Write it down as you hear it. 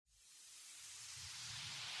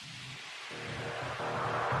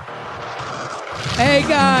Hey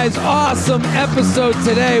guys, awesome episode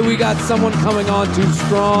today. We got someone coming on too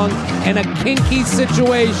strong and a kinky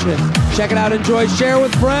situation. Check it out, enjoy, share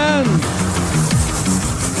with friends.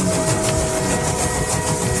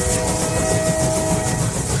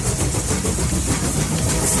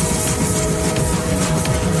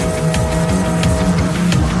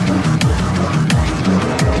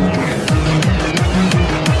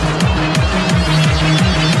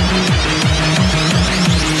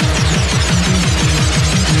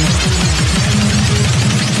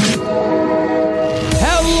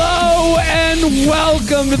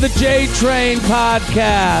 Welcome to the J-Train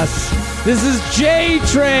podcast. This is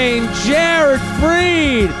J-Train, Jared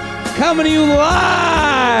Freed, coming to you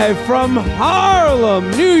live from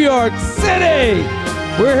Harlem, New York City.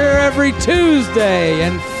 We're here every Tuesday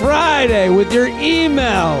and Friday with your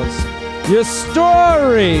emails, your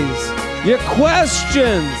stories, your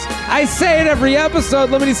questions. I say it every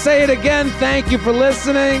episode. Let me say it again. Thank you for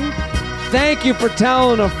listening. Thank you for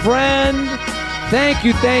telling a friend. Thank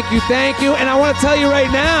you, thank you, thank you. And I want to tell you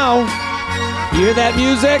right now, you hear that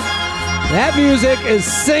music? That music is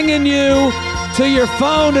singing you to your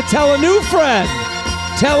phone to tell a new friend,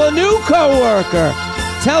 tell a new coworker,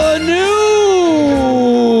 tell a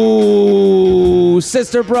new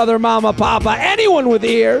sister, brother, mama, papa, anyone with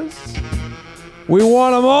ears. We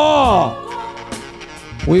want them all.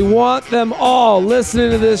 We want them all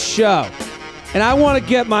listening to this show. And I want to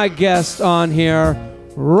get my guest on here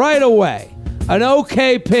right away. An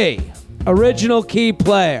OKP, original key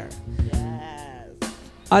player. Yes.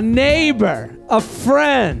 A neighbor, a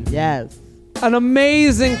friend. Yes. An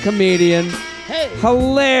amazing comedian. Hey.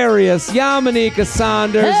 Hilarious. Yamaneika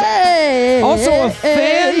Saunders. Hey. Also a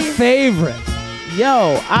fan favorite.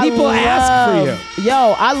 Yo, People ask for you.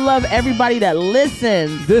 Yo, I love everybody that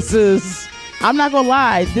listens. This is... I'm not going to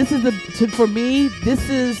lie. This is, for me, this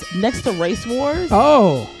is next to Race Wars.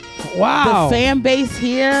 Oh, wow. The fan base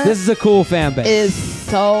here This is a cool fan base. is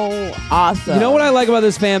so awesome. You know what I like about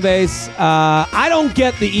this fan base? I don't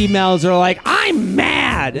get the emails that are like, I'm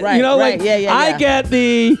mad. Right, you know, right. like Yeah. I get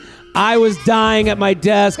the I was dying at my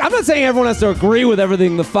desk. I'm not saying everyone has to agree with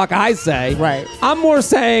everything the fuck I say. Right. I'm more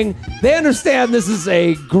saying they understand this is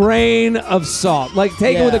a grain of salt. Like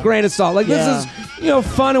take it with a grain of salt. Like this is,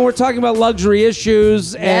 fun, and we're talking about luxury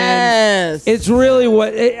issues, and Yes. it's really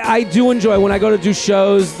what I do enjoy when I go to do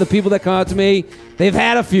shows. The people that come out to me, they've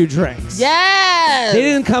had a few drinks. Yes. They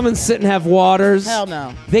didn't come and sit and have waters. Hell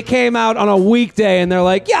no. They came out on a weekday and they're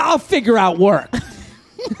like, yeah, I'll figure out work.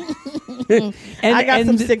 I got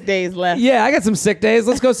some sick days left. Yeah, I got some sick days.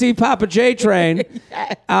 Let's go see Papa J-Train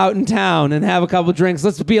out in town and have a couple drinks.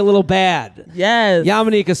 Let's be a little bad. Yes.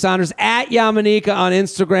 Yamaneika Saunders, at Yamaneika on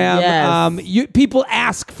Instagram. Yes. People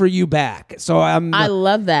ask for you back. So I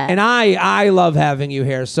love that. And I love having you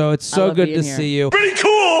here. So it's so good to see you. Pretty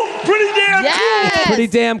cool. Pretty damn Yes. Pretty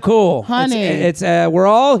damn cool. Honey. It's we're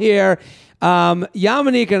all here.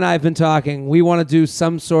 Yamaneika and I have been talking. We want to do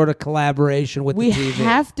some sort of collaboration with the TV. We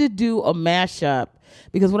have to do a mashup,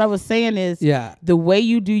 because what I was saying is the way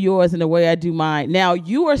you do yours and the way I do mine. Now,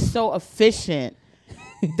 you are so efficient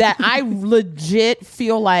that I legit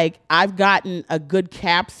feel like I've gotten a good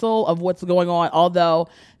capsule of what's going on. Although,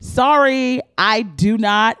 sorry, I do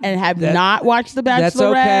not and have not watched The Bachelorette. That's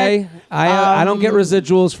okay. I don't get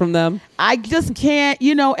residuals from them. I just can't,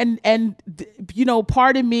 and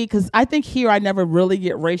part of me, because I think here I never really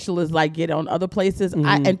get racial as like get on other places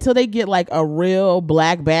until they get like a real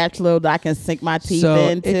black bachelor that I can sink my teeth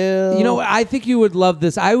into. I think you would love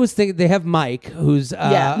this. I was thinking they have Mike, who's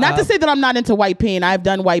not to say that I'm not into white peen. I've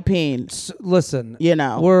done white peen. Listen,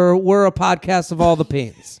 we're a podcast of all the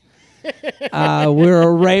peens. We're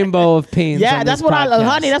a rainbow of peens. Yeah, that's what I love,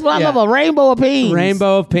 honey. That's what I love, a rainbow of peens.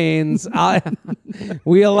 Rainbow of peens.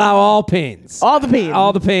 We allow all peens. All the peens.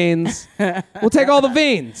 All the peens. We'll take all the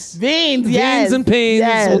veens. Veens, yes. Veens and peens.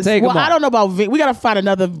 Yes. We'll take them all. I don't know about vein. We got to find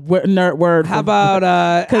another word. How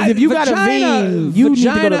about... Because if you got a vein, you need to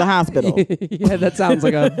go to the hospital. Yeah, that sounds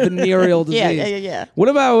like a venereal disease. Yeah. What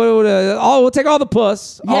about... we'll take all the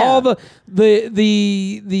puss. Yeah. All the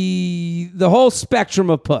whole spectrum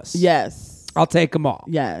of puss. Yes. I'll take them all.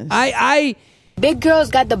 Yes. Big girls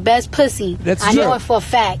got the best pussy. That's I true. know it for a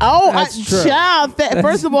fact. Oh, That's true. Child.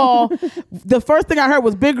 First of all, the first thing I heard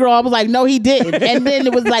was big girl. I was like, no, he didn't. And then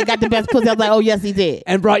it was like, got the best pussy. I was like, oh, yes, he did.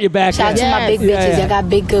 And brought you back. Shout out to my big bitches. Yeah. I got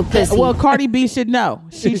big good pussy. Well, Cardi B should know.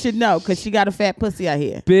 She should know because she got a fat pussy out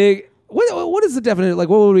here. Big. What is the definition? Like,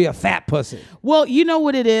 what would be a fat pussy? Well, you know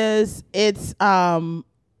what it is? It's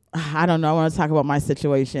I don't know. I want to talk about my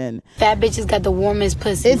situation. Fat bitches got the warmest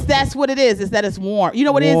pussy. That's what it is. It's that it's warm. You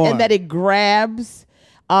know what it is? And that it grabs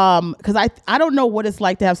because I don't know what it's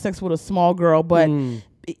like to have sex with a small girl, but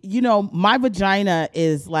you know, my vagina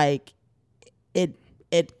is like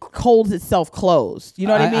it holds itself closed. You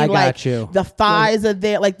know what I mean? I like got you. The thighs are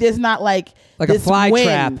there. Like there's not like a this fly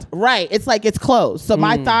wind. trap. Right. It's like it's closed. So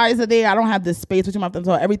my thighs are there. I don't have this space between my thumbs.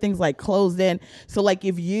 So everything's like closed in. So like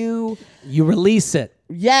if you release it.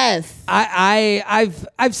 Yes.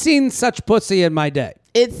 I've seen such pussy in my day.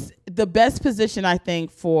 It's the best position I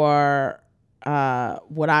think for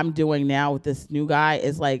what I'm doing now with this new guy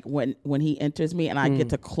is like when he enters me and I get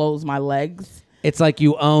to close my legs. It's like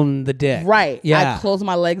you own the dick. Right. Yeah. I close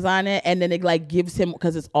my legs on it and then it like gives him,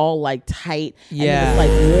 because it's all like tight. Yeah. And it's like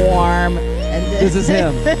warm. And then This is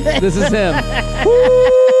him. This is him.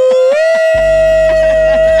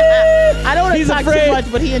 I don't want to talk too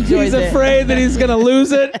much, but he enjoys it. He's afraid that he's going to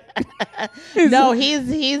lose it. No, he's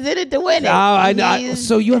in it to win it. Oh, I know.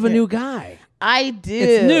 So you have a new guy. I do.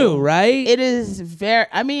 It's new, right? It is very,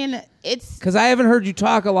 I mean, it's... Because I haven't heard you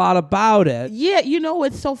talk a lot about it. Yeah, you know,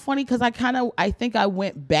 it's so funny because I think I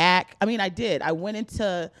went back. I mean, I did. I went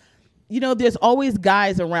into, you know, there's always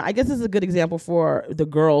guys around. I guess this is a good example for the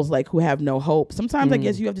girls like who have no hope. Sometimes I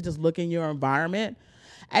guess you have to just look in your environment.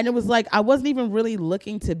 And it was like, I wasn't even really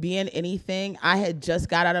looking to be in anything. I had just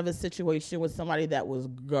got out of a situation with somebody that was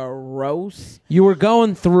gross. You were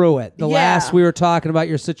going through it. The last we were talking about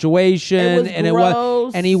your situation.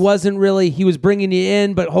 He wasn't really, he was bringing you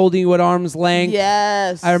in, but holding you at arm's length.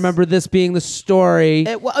 Yes. I remember this being the story.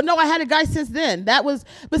 No, I had a guy since then.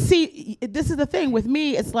 But see, this is the thing with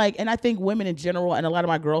me. It's like, and I think women in general, and a lot of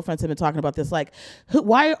my girlfriends have been talking about this, like,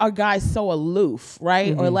 why are guys so aloof,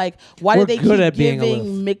 right? Or like, why do they keep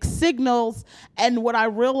giving mixed signals? And what I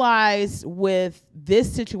realized with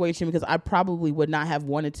this situation, because I probably would not have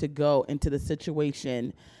wanted to go into the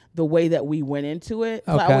situation the way that we went into it.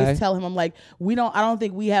 Okay. I always tell him, I'm like, I don't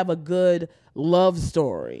think we have a good love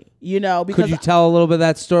story, you know? Because could you tell a little bit of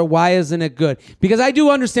that story? Why isn't it good? Because I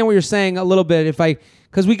do understand what you're saying a little bit.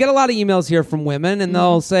 Because we get a lot of emails here from women and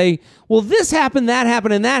they'll say, well, this happened, that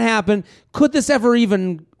happened, and that happened. Could this ever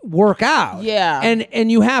even work out? Yeah.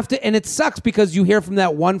 And you have to, and it sucks because you hear from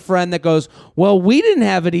that one friend that goes, well, we didn't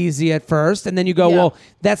have it easy at first. And then you go, well,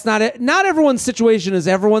 that's not it. Not everyone's situation is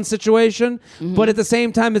everyone's situation. But at the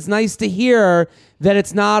same time, it's nice to hear that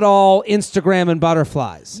it's not all Instagram and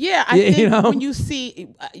butterflies. Yeah, I think when you see,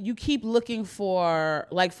 you keep looking for,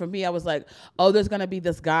 like for me, I was like, oh, there's going to be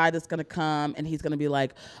this guy that's going to come and he's going to be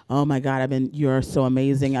like, oh my God, you're so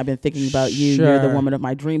amazing. I've been thinking about you. Sure. You're the woman of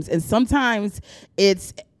my dreams. And sometimes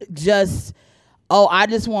it's just, oh, I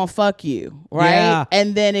just want to fuck you, right? Yeah.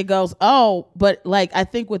 And then it goes, oh, but like, I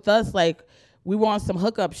think with us, like, we want some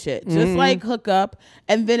hookup shit, just like hookup.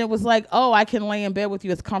 And then it was like, oh, I can lay in bed with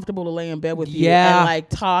you. It's comfortable to lay in bed with you and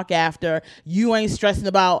like talk after. You ain't stressing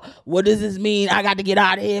about what does this mean? I got to get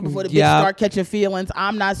out of here before the bitch start catching feelings.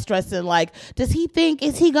 I'm not stressing like, does he think,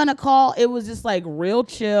 is he going to call? It was just like real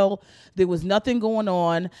chill. There was nothing going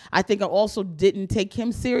on. I think I also didn't take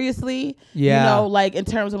him seriously. Yeah. You know, like in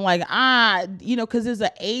terms of like, you know, because there's an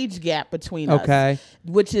age gap between us.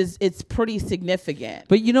 Which it's pretty significant.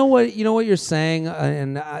 But you know what you're saying,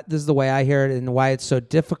 and this is the way I hear it and why it's so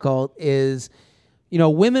difficult is, you know,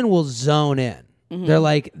 women will zone in. They're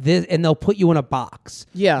like this, and they'll put you in a box.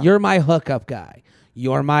 Yeah. You're my hookup guy.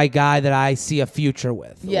 You're my guy that I see a future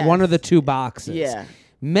with. Yes. One of the two boxes. Yeah.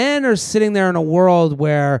 Men are sitting there in a world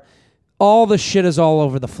where all the shit is all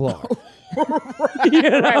over the floor. Right. You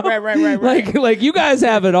know? Right. Like you guys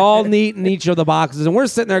have it all neat in each of the boxes, and we're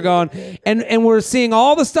sitting there going, and we're seeing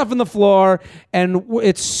all the stuff on the floor, and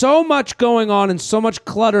it's so much going on and so much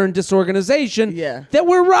clutter and disorganization that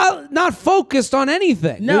we're not focused on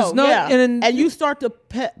anything. And you start to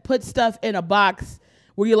put stuff in a box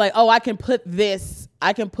where you're like, oh, I can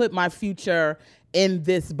put my future in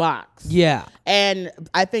this box. Yeah. And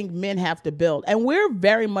I think men have to build. And we're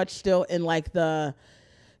very much still in like the,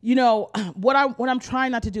 you know, what I'm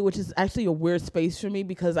trying not to do, which is actually a weird space for me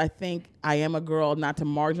because I think I am a girl, not to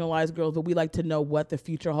marginalize girls, but we like to know what the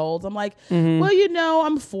future holds. I'm like, well, you know,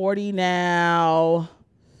 I'm 40 now.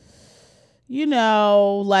 You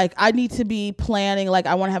know, like I need to be planning, like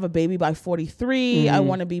I want to have a baby by 43. I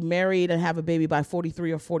want to be married and have a baby by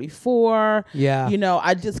 43 or 44. Yeah. You know,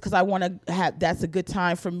 because I want to have, that's a good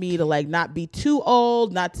time for me to like not be too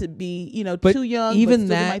old, not to be, you know, too young. Even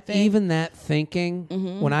that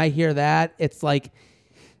thinking, when I hear that, it's like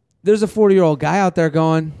there's a 40-year-old guy out there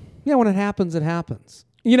going, yeah, when it happens, it happens.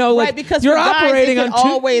 You know, like, right, because you're for operating guys, it on can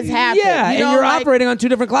two, always happen. Yeah, you know, and you're like, operating on two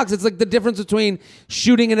different clocks. It's like the difference between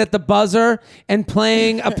shooting it at the buzzer and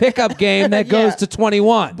playing a pickup game that goes to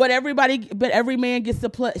 21. But every man gets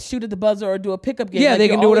to shoot at the buzzer or do a pickup game. Yeah, like, they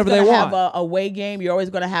can do whatever they want. Have a away game. You're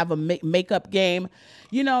always going to have a makeup game.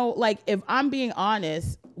 You know, like, if I'm being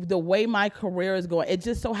honest, the way my career is going, it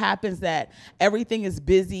just so happens that everything is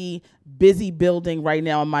busy building right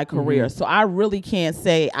now in my career. So I really can't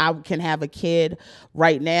say I can have a kid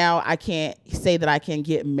right now. I can't say that I can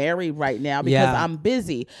get married right now because I'm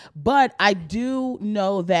busy. But I do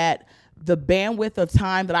know that the bandwidth of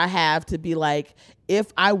time that I have to be like,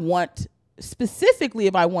 if I want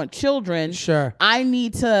children, sure, I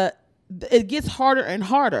need to, it gets harder and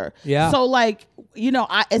harder. Yeah. So, like, you know,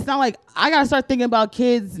 it's not like I got to start thinking about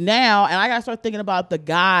kids now, and I got to start thinking about the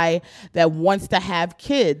guy that wants to have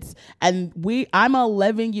kids. And I'm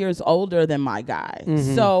 11 years older than my guy.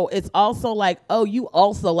 Mm-hmm. So it's also like, oh, you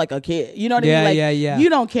also like a kid. You know what I mean? Like, yeah. You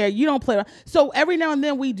don't care. You don't play around. So every now and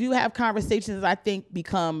then we do have conversations that I think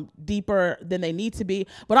become deeper than they need to be.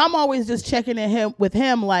 But I'm always just checking in with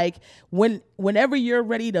him like, whenever you're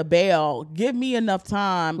ready to bail, give me enough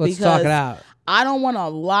time. Let's talk it out. I don't want to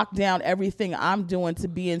lock down everything I'm doing to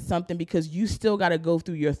be in something because you still got to go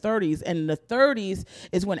through your 30s. And the 30s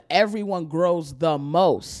is when everyone grows the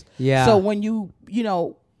most. Yeah. So when you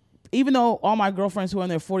know, even though all my girlfriends who are in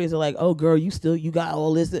their 40s are like, oh, girl, you got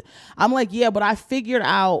all this. I'm like, yeah, but I figured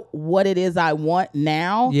out what it is I want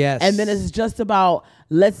now. Yes. And then it's just about,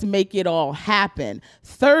 let's make it all happen.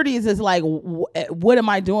 30s is like, what am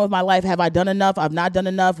I doing with my life? Have I done enough? I've not done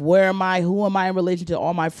enough. Where am I? Who am I in relation to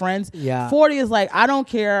all my friends? Yeah. 40 is like, I don't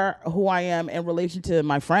care who I am in relation to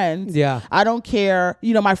my friends. Yeah. I don't care.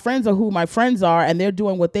 You know, my friends are who my friends are, and they're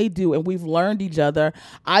doing what they do, and we've learned each other.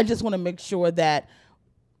 I just want to make sure that,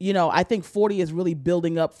 you know, I think 40 is really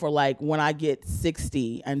building up for like when I get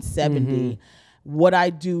 60 and 70. Mm-hmm. What I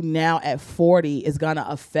do now at 40 is going to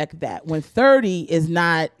affect that. When 30 is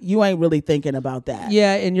not, you ain't really thinking about that.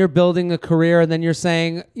 Yeah, and you're building a career, and then you're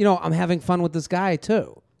saying, you know, I'm having fun with this guy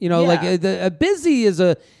too. You know, like busy is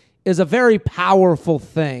a very powerful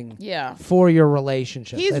thing for your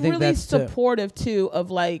relationship. He's really supportive too of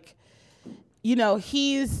like, you know,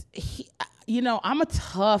 you know, I'm a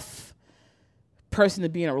tough person to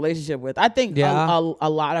be in a relationship with. I think a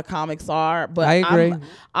lot of comics are, but I agree.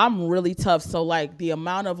 I'm really tough. So like the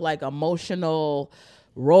amount of like emotional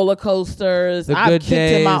roller coasters. I kicked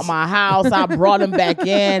him out my house. I brought him back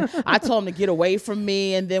in. I told him to get away from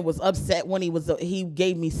me, and then was upset when he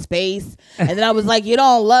gave me space. And then I was like, "You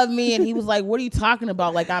don't love me," and he was like, "What are you talking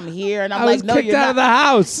about? Like I'm here." And I'm like, "No, you're not." Out of the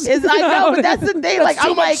house. It's like, no, but that's the thing. Like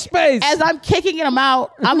I'm like, space. As I'm kicking him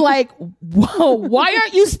out, I'm like, "Whoa, why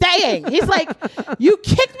aren't you staying?" He's like, "You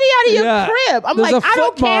kicked me out of your crib." I'm There's like, "I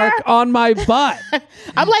don't care." On my butt.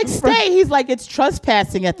 I'm like, "Stay." He's like, "It's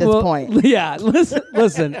trespassing at this point." Yeah,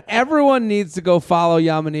 listen, everyone needs to go follow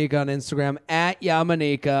Yamaneika on Instagram at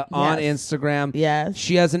Yamaneika on Instagram. Yes.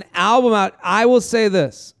 She has an album out. I will say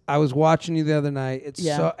this. I was watching you the other night. It's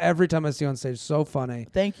so every time I see you on stage, so funny.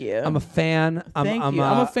 Thank you. I'm a fan. Thank you.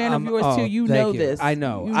 I'm a fan of yours too. You know this. I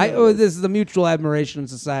know. This is the mutual admiration in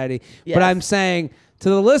society. Yes. But I'm saying to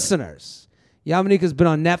the listeners, Yamaneika's been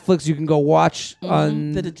on Netflix. You can go watch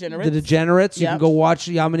on The Degenerates. You can go watch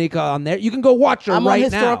Yamaneika on there. You can go watch her right now. I'm on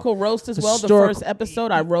Historical Roast as well. The first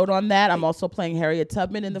episode, I wrote on that. I'm also playing Harriet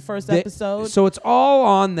Tubman in the first episode. So it's all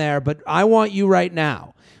on there, but I want you right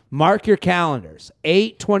now. Mark your calendars.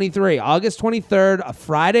 8/23, August 23rd, a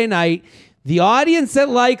Friday night. The audience that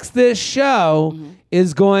likes this show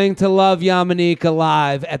is going to love Yamaneika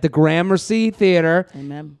live at the Gramercy Theater.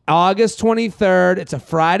 Amen. August 23rd. It's a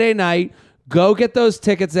Friday night. Go get those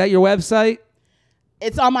tickets at your website.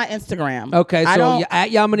 It's on my Instagram. Okay, so at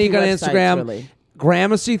Yamaneika on Instagram, really.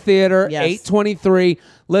 Gramercy Theater, 8/23.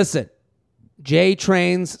 Listen, J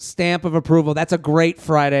Train's stamp of approval. That's a great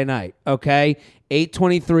Friday night, okay?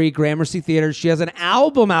 8/23, Gramercy Theater. She has an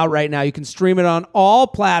album out right now. You can stream it on all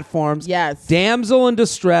platforms. Yes. Damsel in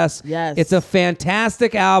Distress. Yes. It's a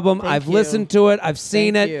fantastic album. I've listened to it. I've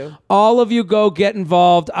seen it. You. All of you go get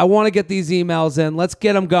involved. I want to get these emails in. Let's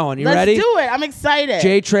get them going. You ready? Let's do it. I'm excited.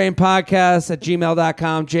 JTrainPodcast at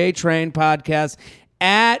gmail.com. JTrainPodcast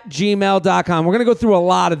at gmail.com. We're going to go through a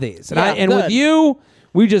lot of these. And with you,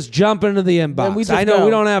 we just jump into the inbox. I know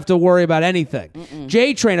we don't have to worry about anything.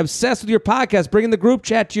 J-Train, obsessed with your podcast, bringing the group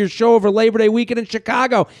chat to your show over Labor Day weekend in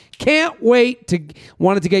Chicago. Can't wait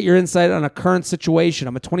wanted to get your insight on a current situation.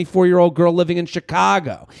 I'm a 24-year-old girl living in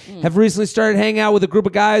Chicago. Have recently started hanging out with a group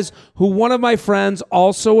of guys who one of my friends,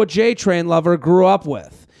 also a J-Train lover, grew up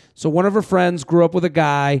with. So one of her friends grew up with a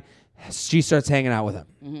guy. She starts hanging out with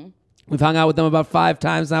him. We've hung out with them about 5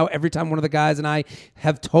 times now. Every time one of the guys and I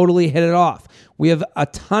have totally hit it off. We have a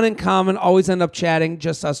ton in common, always end up chatting,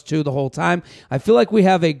 just us two the whole time. I feel like we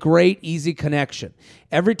have a great, easy connection.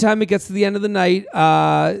 Every time it gets to the end of the night,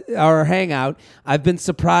 our hangout, I've been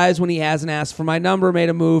surprised when he hasn't asked for my number, made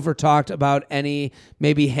a move, or talked about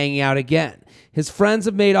maybe hanging out again. His friends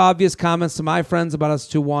have made obvious comments to my friends about us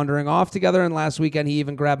two wandering off together, and last weekend he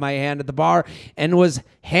even grabbed my hand at the bar and was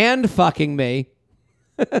hand-fucking me.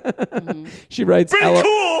 She writes, Pretty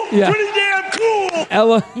cool. Yeah. Pretty damn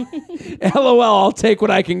cool. LOL, I'll take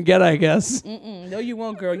what I can get, I guess. No, you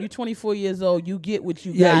won't, girl. You're 24 years old. You get what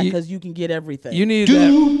you got because you can get everything. You need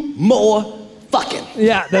more fucking.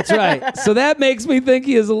 Yeah, that's right. So that makes me think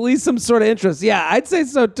he has at least some sort of interest. Yeah, I'd say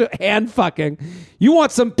so too. Hand fucking. You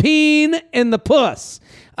want some peen in the puss.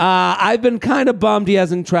 I've been kind of bummed he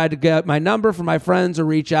hasn't tried to get my number from my friends or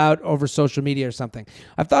reach out over social media or something.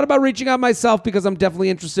 I've thought about reaching out myself because I'm definitely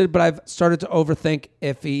interested, but I've started to overthink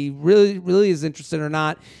if he really is interested or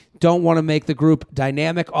not. Don't want to make the group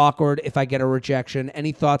dynamic awkward if I get a rejection.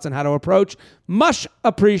 Any thoughts on how to approach? Much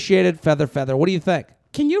appreciated, Feather. What do you think?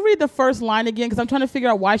 Can you read the first line again? Because I'm trying to figure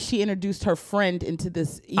out why she introduced her friend into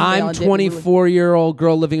this email. I'm a 24-year-old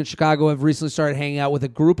girl living in Chicago. I've recently started hanging out with a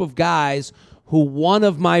group of guys who one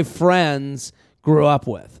of my friends grew up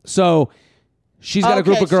with. So she's got a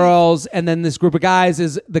group of girls, and then this group of guys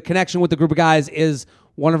the connection with the group of guys is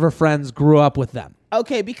one of her friends grew up with them.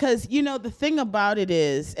 Okay, because, the thing about it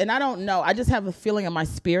is, and I don't know, I just have a feeling in my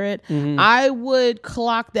spirit, I would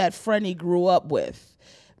clock that friend he grew up with.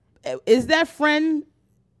 Is that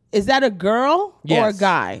a girl or a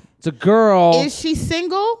guy? It's a girl. Is she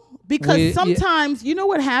single? Because sometimes, you know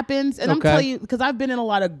what happens, and I'm telling you, because I've been in a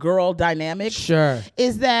lot of girl dynamics. Sure.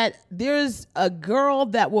 Is that there's a girl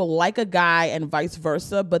that will like a guy and vice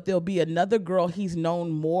versa, but there'll be another girl he's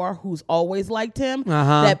known more who's always liked him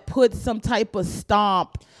that puts some type of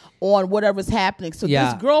stomp on whatever's happening. So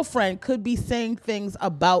this girlfriend could be saying things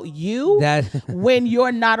about you when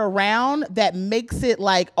you're not around that makes it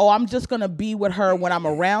like, oh, I'm just going to be with her when I'm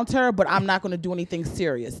around her, but I'm not going to do anything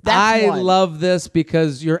serious. That's one. Love this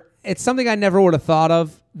because it's something I never would have thought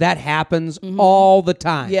of. That happens all the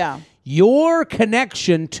time. Yeah. Your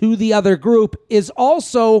connection to the other group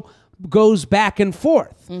goes back and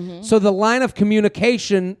forth. So the line of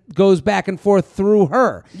communication goes back and forth through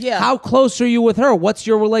her. Yeah. How close are you with her? What's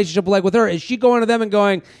your relationship like with her? Is she going to them and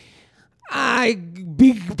going,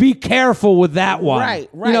 be careful with that one. Right.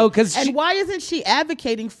 And why isn't she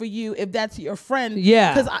advocating for you if that's your friend?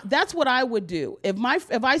 Yeah. Because that's what I would do.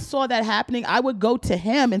 If I saw that happening, I would go to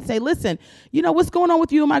him and say, listen, what's going on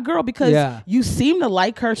with you and my girl? Because you seem to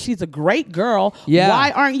like her. She's a great girl. Yeah.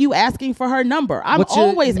 Why aren't you asking for her number? I'm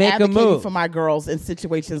always advocating for my girls in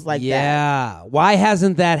situations like that. Yeah. Why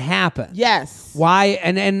hasn't that happened? Yes. Why?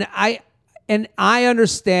 And I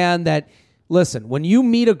understand that. Listen, when you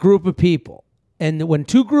meet a group of people and when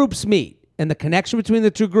two groups meet and the connection between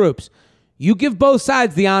the two groups, you give both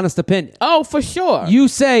sides the honest opinion. Oh, for sure. You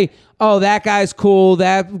say, oh, that guy's cool.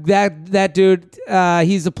 That dude,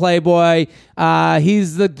 he's a playboy.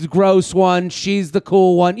 He's the gross one. She's the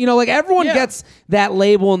cool one. Everyone gets that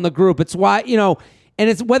label in the group. It's why, and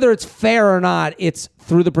it's whether it's fair or not, it's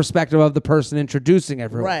through the perspective of the person introducing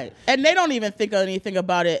everyone. Right. And they don't even think anything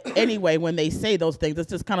about it anyway when they say those things.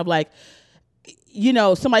 It's just kind of like,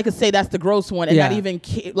 somebody could say that's the gross one and not even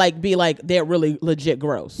be like they're really legit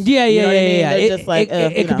gross. Yeah.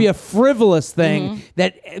 It could be a frivolous thing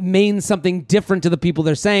that means something different to the people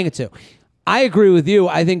they're saying it to. I agree with you.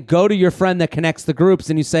 I think go to your friend that connects the groups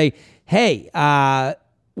and you say, hey, why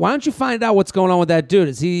don't you find out what's going on with that dude?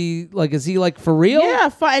 Is he for real? Yeah,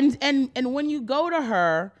 fine. And when you go to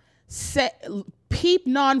her, peep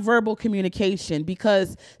nonverbal communication,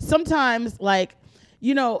 because sometimes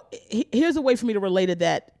here's a way for me to relate it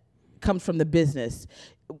that comes from the business.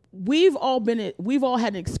 We've all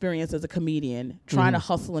had an experience as a comedian trying to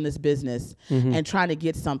hustle in this business and trying to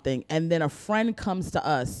get something. And then a friend comes to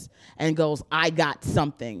us and goes, I got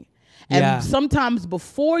something. And sometimes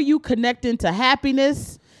before you connect into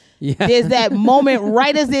happiness, there's that moment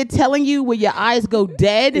right as they're telling you where your eyes go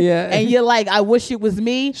dead and you're like, I wish it was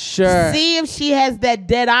me. Sure. See if she has that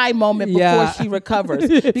dead eye moment before she recovers.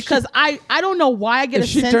 Because I don't know why I get a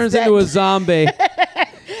sense that... she turns into a zombie.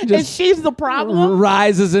 And she's the problem.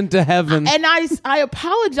 Rises into heaven. And I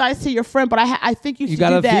apologize to your friend, but I think you should do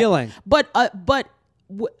that. You got a feeling. But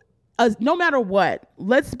no matter what,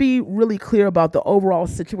 let's be really clear about the overall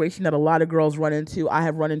situation that a lot of girls run into. I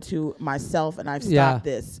have run into myself, and I've stopped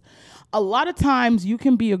this. A lot of times you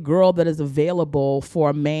can be a girl that is available for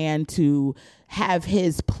a man to have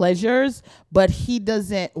his pleasures, but he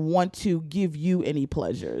doesn't want to give you any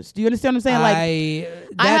pleasures. Do you understand what I'm saying?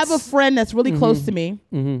 I have a friend that's really close to me.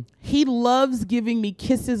 He loves giving me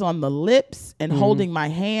kisses on the lips and holding my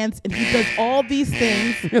hands, and he does all these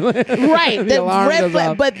things. Right. Red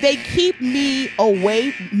flag, but they keep men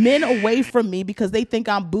away from me because they think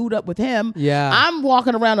I'm booed up with him. Yeah. I'm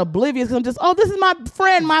walking around oblivious because I'm just, this is my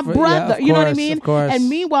friend, my brother. You know what I mean? Of course. And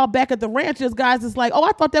meanwhile, back at the ranch, there's guys that's like,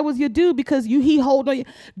 I thought that was your dude because he hold on you.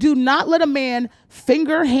 Do not let a man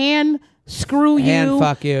finger, hand, screw you,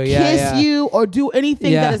 fuck you, kiss you, or do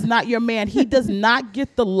anything that is not your man. He does not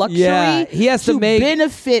get the luxury he has to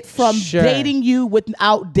benefit from dating you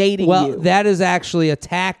without dating you. Well, that is actually a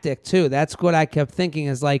tactic too. That's what I kept thinking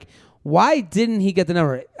is like, why didn't he get the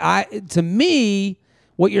number? To me,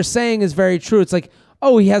 what you're saying is very true. It's like,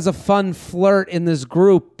 he has a fun flirt in this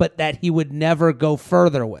group, but that he would never go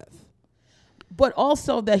further with. But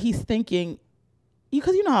also that he's thinking,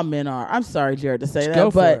 because you know how men are. I'm sorry, Jared, to say Go that,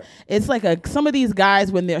 for but it. it's like some of these guys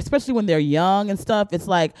especially when they're young and stuff, it's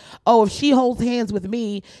like, if she holds hands with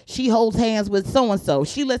me, she holds hands with so-and-so.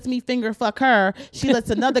 She lets me finger fuck her. She lets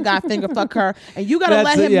another guy finger fuck her. And you got to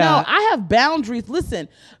let him know, I have boundaries. Listen,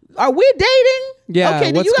 are we dating? Yeah.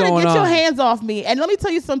 Okay, then you got to get your on? hands off me. And let me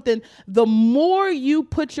tell you something. The more you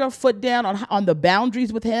put your foot down on the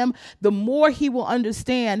boundaries with him, the more he will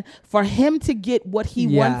understand. For him to get what he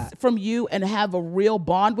wants from you and have a real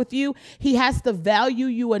bond with you, he has to value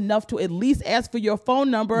you enough to at least ask for your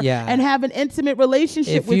phone number and have an intimate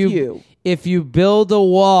relationship with you. If you build a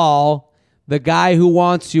wall, the guy who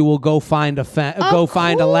wants you will go find a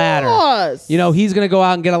ladder. You know, he's going to go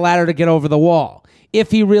out and get a ladder to get over the wall. If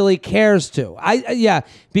he really cares to.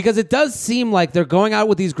 Because it does seem like they're going out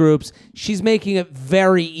with these groups. She's making it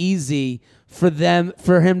very easy for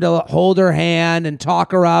him to hold her hand and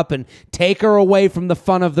talk her up and take her away from the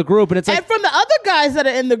fun of the group. And it's like, and from the other guys that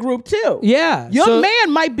are in the group too. Yeah. Your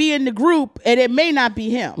man might be in the group and it may not be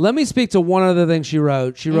him. Let me speak to one other thing she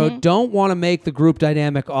wrote. She wrote, don't want to make the group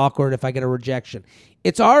dynamic awkward if I get a rejection.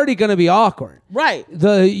 It's already going to be awkward. Right.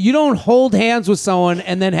 You don't hold hands with someone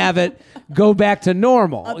and then have it go back to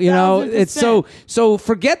normal. 1,000%. It's so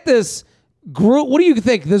forget this group. What do you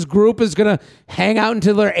think? This group is going to hang out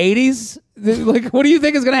until their 80s? Like, what do you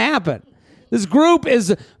think is going to happen? This group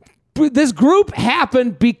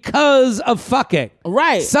happened because of fucking.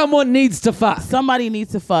 Right. Someone needs to fuck. Somebody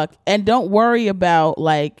needs to fuck. And don't worry about,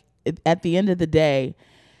 like, at the end of the day,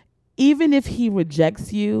 even if he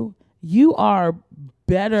rejects you, you are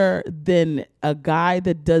better than a guy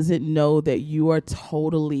that doesn't know that you are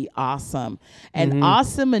totally awesome and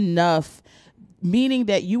awesome enough, meaning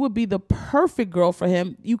that you would be the perfect girl for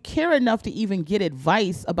him. You care enough to even get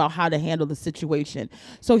advice about how to handle the situation.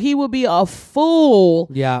 So he will be a fool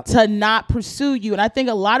to not pursue you. And I think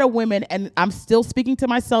a lot of women, and I'm still speaking to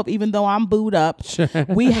myself, even though I'm booed up,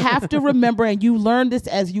 we have to remember, and you learn this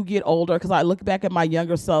as you get older, because I look back at my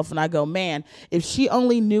younger self and I go, man, if she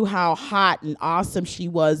only knew how hot and awesome she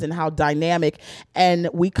was and how dynamic, and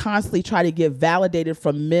we constantly try to get validated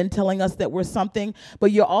from men telling us that we're something,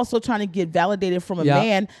 but you're also trying to get validated from a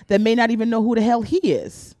man that may not even know who the hell he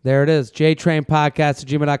is. There it is.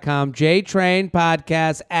 JTrainPodcast@gmail.com.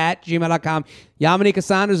 JTrainPodcast@gmail.com. Yamaneika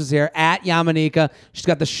Saunders is here at Yamaneika. She's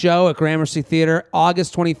got the show at Gramercy Theater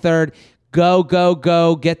August 23rd.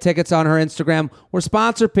 Go. Get tickets on her Instagram. We're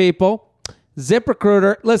sponsored people.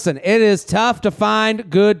 ZipRecruiter. Listen, it is tough to find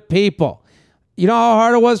good people. You know how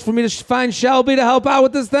hard it was for me to find Shelby to help out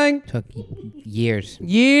with this thing? Took years.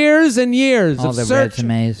 Years and years all of the search.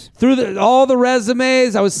 resumes. Through all the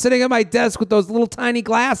resumes. I was sitting at my desk with those little tiny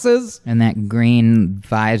glasses. And that green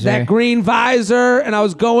visor. And I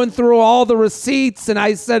was going through all the receipts, and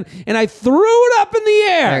I said, and I threw it up in the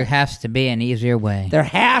air. There has to be an easier way. There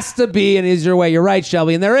has to be an easier way. You're right,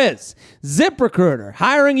 Shelby, and there is. ZipRecruiter.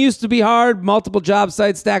 Hiring used to be hard. Multiple job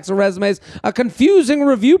sites, stacks of resumes, a confusing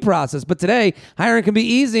review process. But today, hiring can be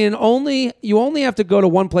easy, and you only have to go to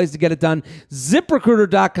one place to get it done.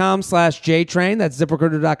 ZipRecruiter.com/JTrain. That's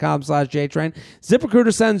ZipRecruiter.com/JTrain.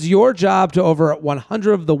 ZipRecruiter sends your job to over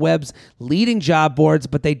 100 of the web's leading job boards,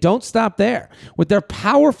 but they don't stop there. With their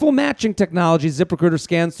powerful matching technology, ZipRecruiter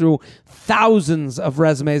scans through thousands of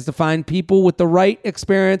resumes to find people with the right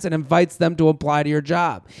experience and invites them to apply to your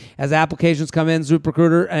job. As applications come in,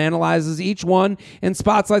 ZipRecruiter analyzes each one and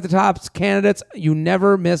spotlights the top candidates. You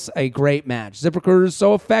never miss a great match. ZipRecruiter is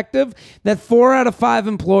so effective that 4 out of 5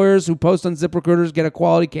 employers who post on ZipRecruiter get a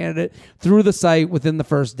quality candidate through the site within the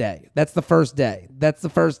first day. That's the first day.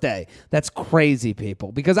 That's crazy,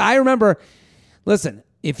 people. Because I remember, listen,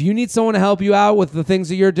 if you need someone to help you out with the things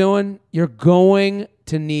that you're doing, you're going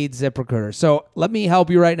to need ZipRecruiter. So let me help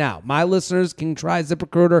you right now. My listeners can try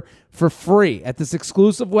ZipRecruiter for free at this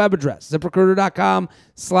exclusive web address,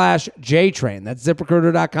 ZipRecruiter.com/JTrain. That's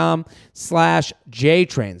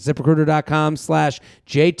ZipRecruiter.com/JTrain.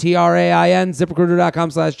 ZipRecruiter.com/JTRAIN.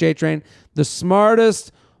 ZipRecruiter.com/JTrain. The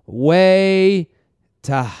smartest way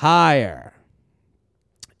to hire.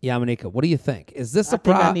 Yamanika, what do you think? Is this a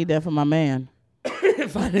problem? I need that for my man.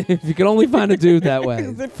 If you could only find a dude that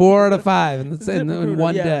way. 4 out of 5 in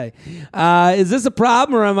one day. Is this a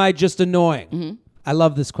problem or am I just annoying? Mm-hmm. I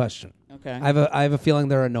love this question. Okay. I have a feeling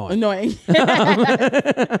they're annoying. Annoying.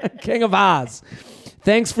 King of Oz.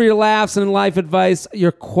 Thanks for your laughs and life advice.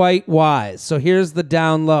 You're quite wise. So here's the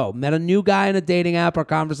down low. Met a new guy in a dating app. Our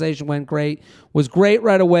conversation went great. Was great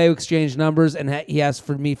right away. We exchanged numbers, and he asked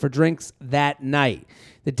for me for drinks that night.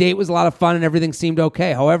 The date was a lot of fun, and everything seemed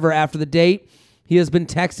okay. However, after the date, he has been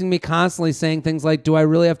texting me constantly saying things like, do I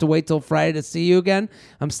really have to wait till Friday to see you again?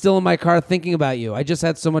 I'm still in my car thinking about you. I just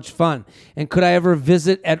had so much fun. And could I ever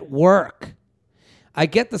visit at work? I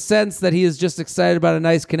get the sense that he is just excited about a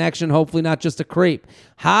nice connection, hopefully not just a creep.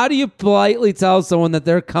 How do you politely tell someone that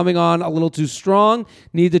they're coming on a little too strong,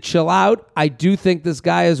 need to chill out? I do think this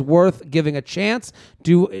guy is worth giving a chance,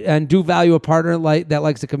 do value a partner that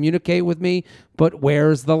likes to communicate with me, but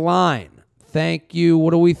where's the line? Thank you.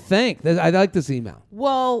 What do we think? I like this email.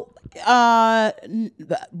 Well, but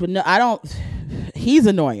no, I don't. He's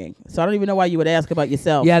annoying, so I don't even know why you would ask about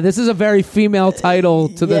yourself. Yeah, this is a very female title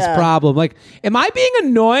to this problem. Like, am I being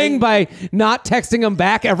annoying by not texting him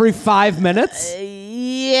back every 5 minutes?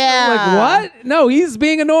 Yeah. Like, what? No, he's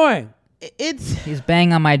being annoying. He's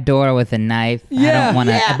banging on my door with a knife. Yeah. I don't want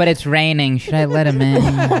to, but it's raining. Should I let him in?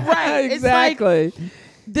 Right. Exactly. It's like,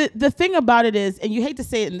 the thing about it is, and you hate to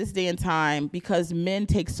say it in this day and time, because men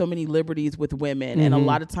take so many liberties with women, and a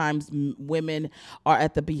lot of times women are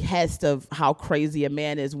at the behest of how crazy a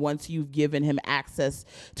man is once you've given him access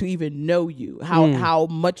to even know you, how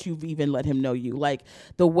much you've even let him know you. Like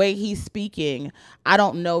the way he's speaking, I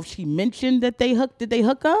don't know if she mentioned that did they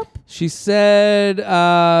hook up? She said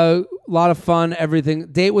a lot of fun, everything.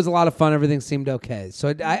 Date was a lot of fun, everything seemed okay.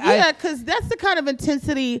 So because that's the kind of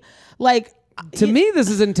intensity, like. To me, this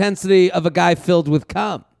is intensity of a guy filled with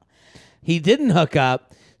cum. He didn't hook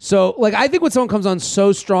up. So, like, I think when someone comes on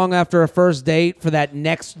so strong after a first date for that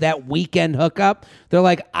weekend hookup, they're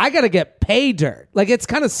like, I got to get pay dirt. Like, it's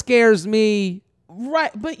kind of scares me.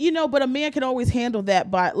 Right. But, but a man can always handle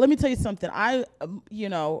that. But let me tell you something.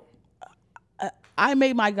 I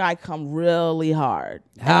made my guy come really hard.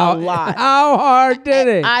 A lot. How hard did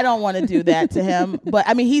it? I don't want to do that to him, but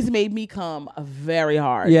I mean, he's made me come very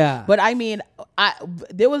hard. Yeah. But I mean,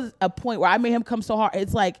 there was a point where I made him come so hard.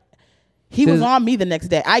 It's like he was on me the next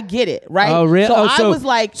day. I get it, right? Oh, really? So I was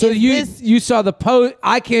like, so you saw the post.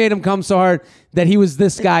 I made him come so hard that he was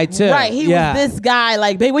this guy too. Right. He was this guy.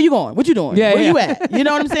 Like, babe, where you going? What you doing? Yeah, where you at? You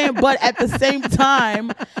know what I'm saying? But at the same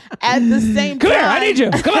time, come here, I need you.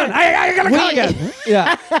 Come on, I gotta call again.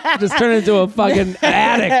 Yeah, just turn into a fucking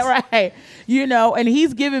addict. Right. And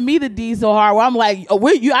he's giving me the D so hard where I'm like,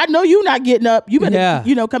 I know you're not getting up. You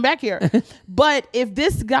better, come back here. But if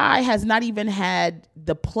this guy has not even had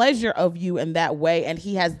the pleasure of you in that way, and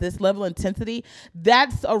he has this level of intensity,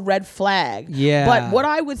 that's a red flag. Yeah. But what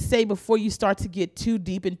I would say before you start to get too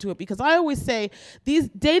deep into it, because I always say these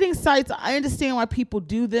dating sites, I understand why people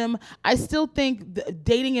do them. I still think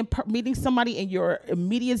dating and meeting somebody in your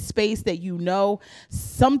immediate space that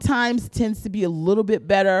sometimes tends to be a little bit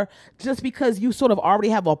better, just because you sort of already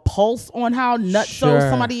have a pulse on how nutso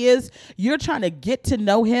somebody is. You're trying to get to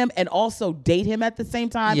know him and also date him at the same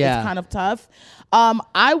time. Yeah. It's kind of tough. I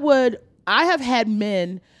have had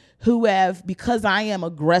men who have, because I am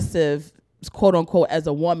aggressive, quote unquote, as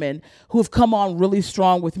a woman, who have come on really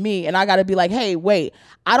strong with me, and I got to be like, hey, wait,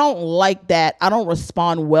 I don't like that. I don't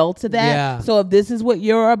respond well to that. Yeah. So if this is what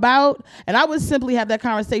you're about, and I would simply have that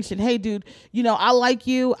conversation. Hey, dude, I like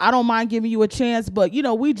you. I don't mind giving you a chance, but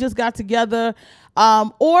we just got together,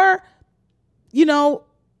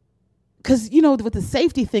 because with the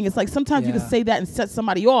safety thing, it's like sometimes you can say that and set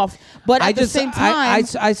somebody off, but at the same time,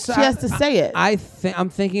 she has to say it. I'm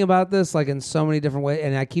thinking about this like in so many different ways,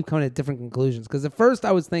 and I keep coming to different conclusions. Because at first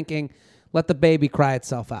I was thinking, let the baby cry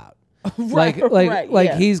itself out.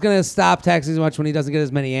 He's gonna stop texting as much when he doesn't get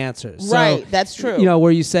as many answers. Right, so, that's true.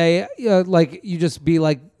 Where you say, you just be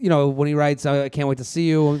like, when he writes, I can't wait to see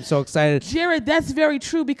you. I'm so excited. Jared, that's very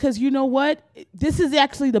true, because you know what? This is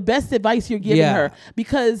actually the best advice you're giving her,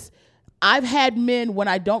 because I've had men, when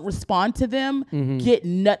I don't respond to them, get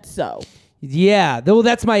nutso. Yeah, well,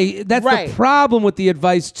 that's the problem with the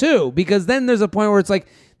advice too, because then there's a point where it's like,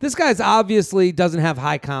 this guy's obviously doesn't have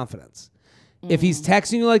high confidence. If he's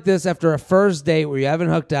texting you like this after a first date where you haven't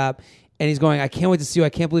hooked up, and he's going, I can't wait to see you.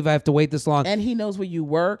 I can't believe I have to wait this long. And he knows where you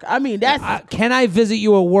work. I mean, that's... can I visit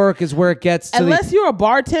you at work is where it gets to unless you're a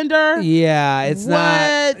bartender. Yeah, it's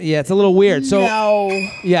not... Yeah, it's a little weird. So no.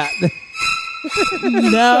 Yeah.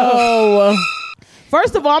 No.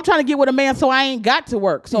 First of all, I'm trying to get with a man so I ain't got to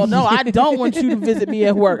work. So no, I don't want you to visit me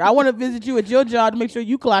at work. I want to visit you at your job to make sure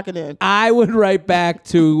you clocking in. I would write back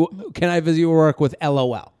to, can I visit you at work with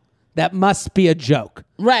LOL? That must be a joke.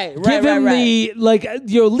 Right. Give him the,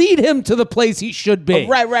 lead him to the place he should be.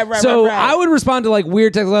 Right. So I would respond to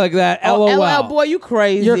weird text like that. LOL. LOL, boy, you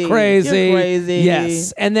crazy. You're crazy.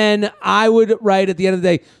 Yes. And then I would write at the end of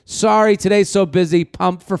the day, sorry, today's so busy.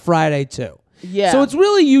 Pumped for Friday too. Yeah. So it's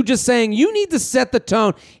really you just saying you need to set the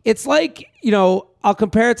tone. It's like, I'll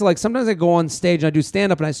compare it to sometimes I go on stage and I do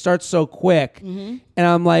stand up and I start so quick and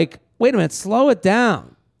I'm like, wait a minute, slow it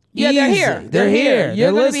down. Yeah, Easy. they're here. They're here.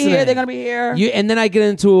 You're going to listening. be here. They're going to be here. And then I get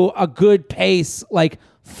into a good pace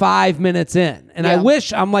 5 minutes in. And I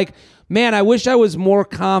wish, I'm like, man, I wish I was more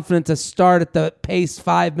confident to start at the pace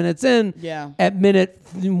 5 minutes in at minute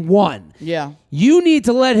 1. Yeah. You need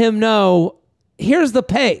to let him know, here's the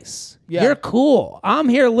pace. Yeah. You're cool. I'm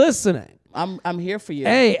here listening. I'm here for you.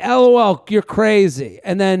 Hey, LOL, you're crazy.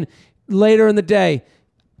 And then later in the day,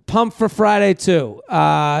 pumped for Friday too.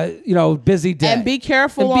 Busy day. And be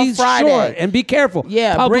careful and on Friday. Short, and be careful.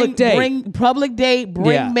 Yeah. Public date. Bring public date.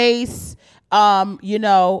 Bring mace.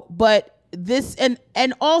 But this and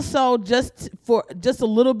also just a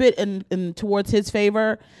little bit in towards his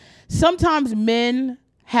favor. Sometimes men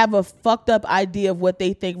have a fucked up idea of what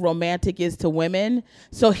they think romantic is to women.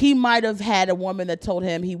 So he might have had a woman that told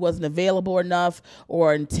him he wasn't available enough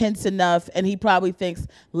or intense enough. And he probably thinks,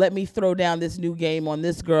 let me throw down this new game on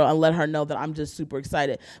this girl and let her know that I'm just super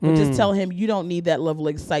excited. But just tell him you don't need that level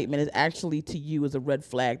of excitement. It's actually to you is a red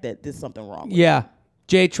flag that there's something wrong with Yeah.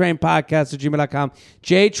 JTrainPodcast@gmail.com.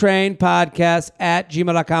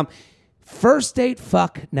 JTrainPodcast@gmail.com. First date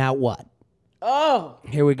fuck, now what? Oh.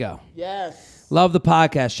 Here we go. Yes. Love the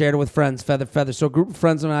podcast. Shared it with friends. Feather. So a group of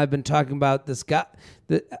friends and I have been talking about this guy.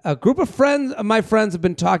 A group of my friends have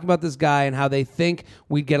been talking about this guy and how they think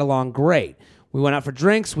we'd get along great. We went out for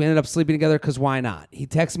drinks. We ended up sleeping together because why not? He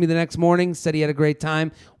texted me the next morning, said he had a great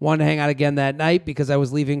time, wanted to hang out again that night because I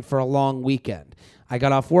was leaving for a long weekend. I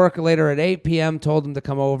got off work later at 8 p.m., told him to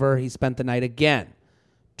come over. He spent the night again.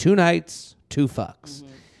 2 nights, 2 fucks. Mm-hmm.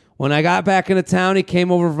 When I got back into town, he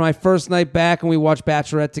came over for my first night back, and we watched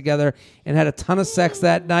Bachelorette together and had a ton of sex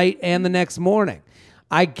that night and the next morning.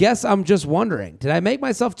 I guess I'm just wondering, did I make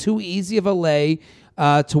myself too easy of a lay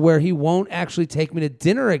to where he won't actually take me to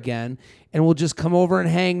dinner again and will just come over and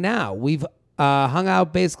hang now? We've hung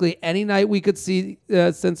out basically any night we could see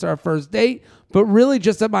since our first date, but really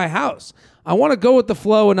just at my house. I want to go with the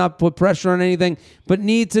flow and not put pressure on anything, but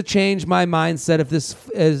need to change my mindset if this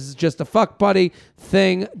is just a fuck buddy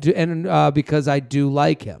thing, and because I do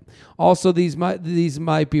like him. Also, these might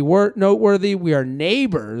be noteworthy. We are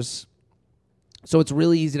neighbors, so it's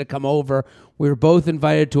really easy to come over. We were both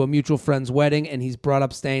invited to a mutual friend's wedding, and he's brought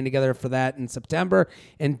up staying together for that in September,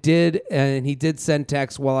 and he did send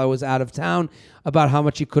texts while I was out of town about how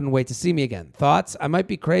much he couldn't wait to see me again. Thoughts? I might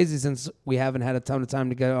be crazy since we haven't had a ton of time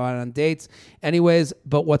to go out on dates. Anyways,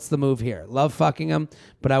 but what's the move here? Love fucking him,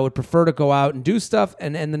 but I would prefer to go out and do stuff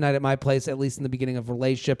and end the night at my place, at least in the beginning of a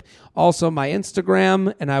relationship. Also, my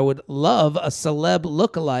Instagram, and I would love a celeb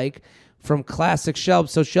lookalike from Classic Shelby.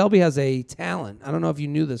 So Shelby has a talent. I don't know if you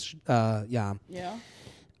knew this, Yeah.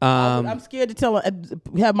 I'm scared to tell her,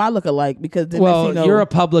 have my lookalike because then you're a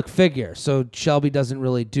public figure, so Shelby doesn't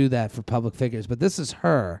really do that for public figures. But this is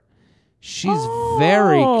her. She's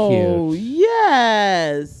very cute. Oh,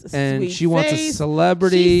 yes. And Sweet she wants a face.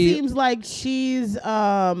 celebrity. She seems like she's... Is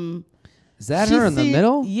that her in the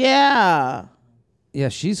middle? Yeah. Yeah,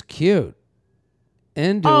 she's cute.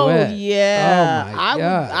 Into it. Oh, yeah. Oh, my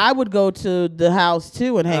God. I would go to the house,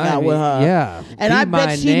 too, and hang out with her. Yeah. And I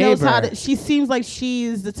bet she knows how to... to. She seems like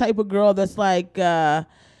she's the type of girl that's like...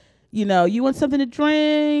 you want something to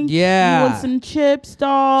drink? Yeah. You want some chips,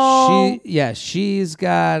 doll? She's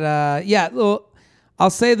got... well, I'll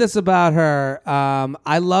say this about her.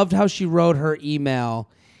 I loved how she wrote her email,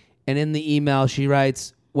 and in the email she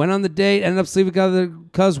writes, went on the date, ended up sleeping together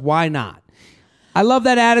because why not? I love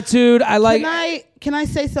that attitude. Can I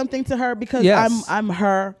say something to her because yes. I'm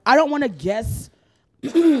her. I don't want to guess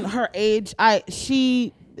her age.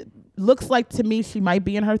 She looks like to me she might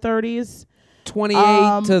be in her 30s.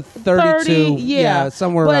 28 to 32. 30,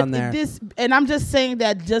 somewhere but around there. And I'm just saying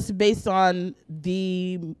that just based on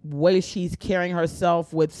the way she's carrying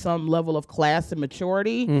herself with some level of class and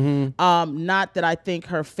maturity, not that I think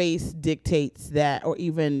her face dictates that or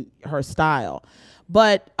even her style,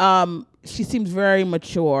 but she seems very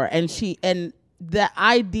mature, and the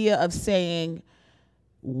idea of saying,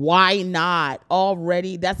 why not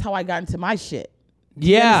already, that's how I got into my shit.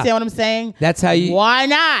 You understand what I'm saying? That's how you... Why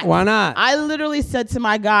not? Why not? I literally said to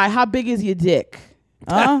my guy, how big is your dick?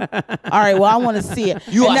 Huh? All right, well, I want to see it.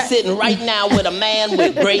 You are sitting right now with a man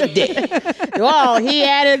with great dick. Well, he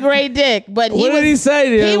had a great dick, but what did he say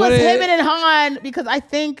to you? He was hemming and hawing because I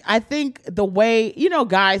think the way,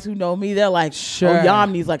 guys who know me, they're like, sure. Oh,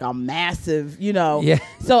 Yamni's like a massive, Yeah.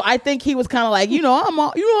 So I think he was kind of like, I'm all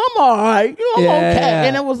right, I'm okay. Yeah.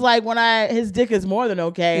 And it was like his dick is more than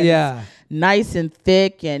okay. And yeah. Nice and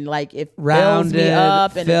thick, and like it rounded, fills me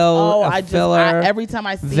up, and every time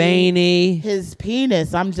I see veiny his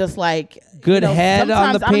penis, I'm just like, good head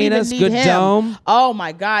on the penis, good dome. Oh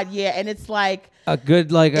my God, yeah, and it's like a good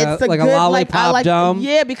a lollipop dome.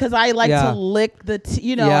 Yeah, because I like to lick the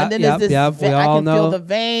and then there's this. I can feel the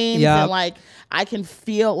veins and like I can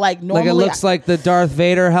feel like normally it looks like the Darth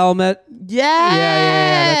Vader helmet.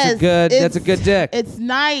 Yes. Yeah. That's a good dick. It's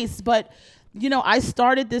nice, but. I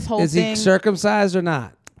started this whole thing. Is he circumcised or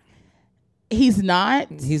not? He's not.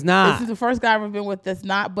 He's not. This is the first guy I've ever been with that's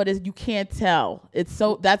not, but you can't tell. It's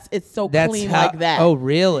so clean like that. Oh,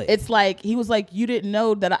 really? It's like, he was like, you didn't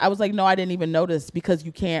know that. I was like, no, I didn't even notice because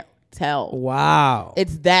you can't tell. Wow.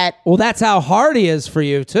 It's that. Well, that's how hard he is for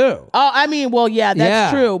you, too. Oh, I mean, well, yeah,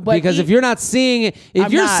 that's true. But because if you're not seeing,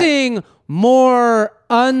 seeing more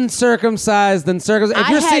uncircumcised than circumcised, if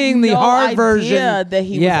you're seeing the hard version, that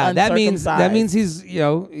he was uncircumcised. that means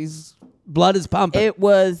he's blood is pumping. It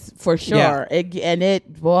was for sure, but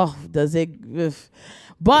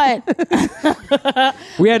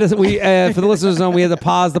we had to for the listeners know, we had to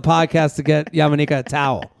pause the podcast to get Yamanika a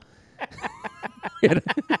towel.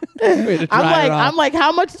 I'm like,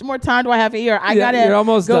 how much more time do I have here? I gotta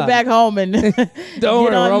go done. Back home and don't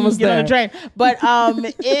worry, we're almost there. On the train. But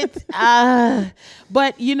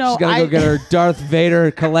but she's gotta go get her Darth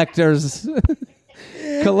Vader collector's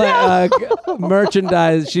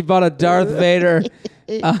merchandise. She bought a Darth Vader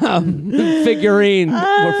figurine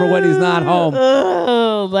for when he's not home.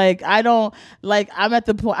 I'm at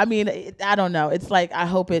the point. I mean, I don't know. It's like, I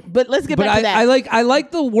hope it. But let's get back to that. I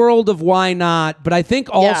like the world of why not, but I think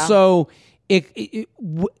also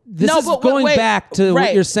going back to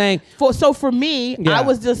what you're saying. So for me, I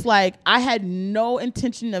was just like, I had no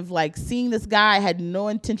intention of like seeing this guy. I had no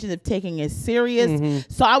intention of taking it serious.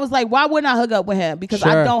 So I was like, why wouldn't I hook up with him? Because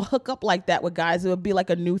I don't hook up like that with guys. It would be like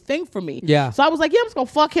a new thing for me. Yeah. So I was like, I'm just gonna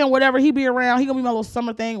fuck him, whatever. He be around. He gonna be my little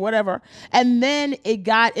summer thing, whatever. And then it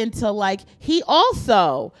got into like, he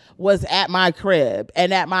also was at my crib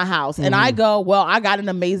and at my house. And I go, well, I got an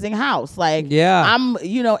amazing house. Like, I'm,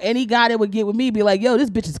 any guy that would get with me be like, yo, this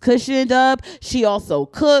bitch is cushioned up. She also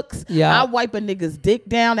cooks. I wipe a nigga's dick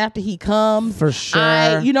down after he comes. For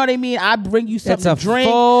sure. You know what I mean? I bring you something to drink.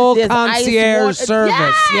 Full concierge service.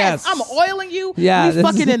 Yes. I'm oiling you. Yeah. We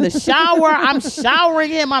fucking in the shower. I'm showering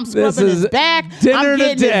him. I'm scrubbing his back. I'm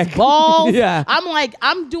getting dick. his balls. Yeah. I'm like,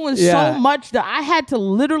 I'm doing so much that I had to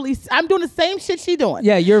literally, I'm doing the same shit she doing.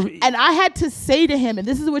 Yeah, and I had to say to him, and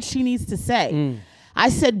this is what she needs to say. I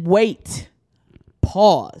said, wait,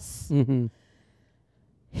 pause.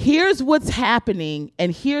 Here's what's happening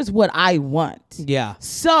and here's what I want. Yeah.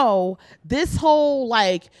 So this whole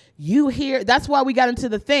that's why we got into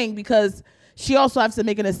the thing, because she also has to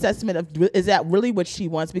make an assessment of, is that really what she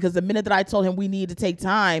wants? Because the minute that I told him we need to take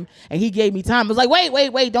time and he gave me time, I was like,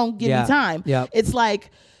 wait, don't give me time. Yep. It's like,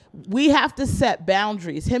 we have to set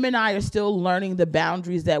boundaries. Him and I are still learning the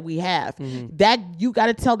boundaries that we have. That you got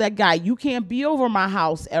to tell that guy, you can't be over my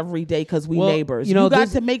house every day because we neighbors. You got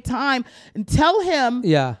to make time and tell him,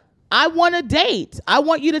 I want a date. I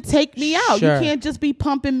want you to take me out. Sure. You can't just be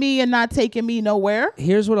pumping me and not taking me nowhere.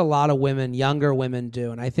 Here's what a lot of women, younger women,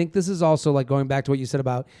 do. And I think this is also like going back to what you said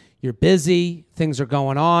about you're busy, things are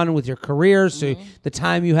going on with your career. So the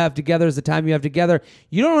time you have together is the time you have together.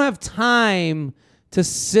 You don't have time to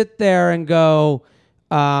sit there and go,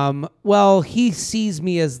 well, he sees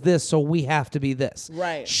me as this, so we have to be this.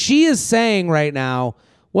 Right. She is saying right now,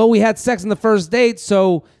 well, we had sex on the first date,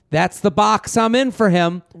 so that's the box I'm in for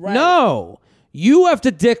him. Right. No. You have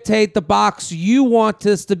to dictate the box you want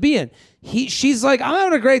this to be in. She's like, I'm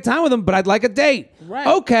having a great time with him, but I'd like a date. Right.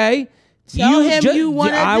 Okay. Tell him you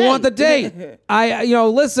want a date. I want the date.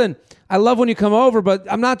 Listen, I love when you come over, but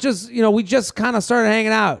I'm not just, we just kind of started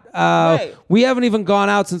hanging out. Right. We haven't even gone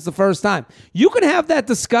out since the first time. You can have that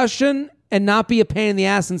discussion and not be a pain in the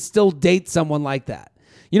ass and still date someone like that.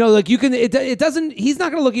 Like you can, it doesn't, he's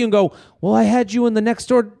not going to look at you and go, well, I had you in the next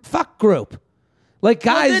door fuck group. Like,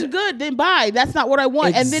 guys, well, then good, then bye. That's not what I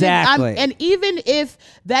want. Exactly. And even if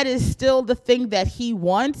that is still the thing that he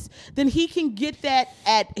wants, then he can get that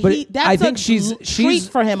treat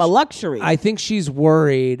for him, a luxury. I think she's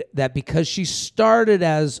worried that because she started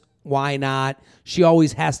as why not, she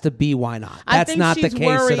always has to be why not. That's not the case at all.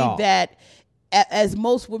 I think she's worried that, as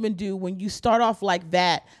most women do, when you start off like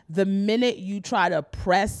that, the minute you try to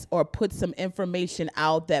press or put some information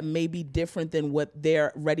out that may be different than what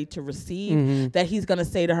they're ready to receive, that he's going to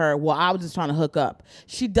say to her, well, I was just trying to hook up.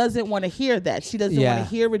 She doesn't want to hear that. She doesn't want to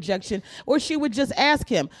hear rejection. Or she would just ask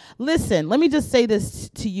him, listen, let me just say this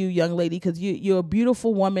to you, young lady, because you're a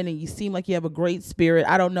beautiful woman and you seem like you have a great spirit.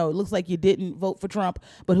 I don't know. It looks like you didn't vote for Trump,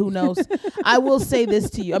 but who knows? I will say this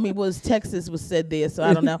to you. I mean, Texas was said there, so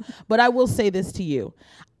I don't know. But I will say this to you.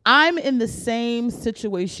 I'm in the same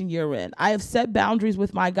situation you're in. I have set boundaries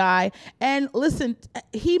with my guy, and listen,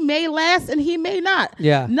 he may last and he may not.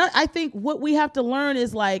 Yeah. I think what we have to learn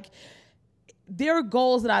is like, there are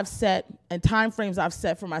goals that I've set and time frames I've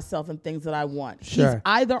set for myself and things that I want. Sure. He's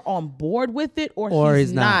either on board with it or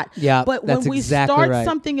he's not. Yeah, but when we start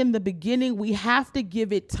something in the beginning, we have to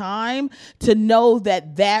give it time to know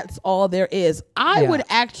that that's all there is. I would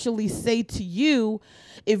actually say to you,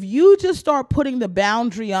 if you just start putting the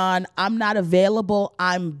boundary on, I'm not available,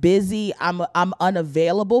 I'm busy, I'm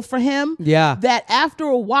unavailable for him, that after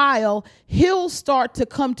a while, he'll start to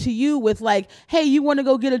come to you with like, hey, you want to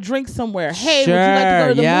go get a drink somewhere? Hey, would you like to go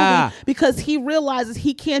to the movie? Because he realizes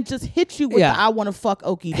he can't just hit you with the I want to fuck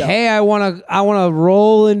okie doke. Hey, I want to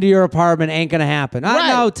roll into your apartment. Ain't going to happen.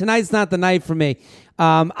 No, tonight's not the night for me.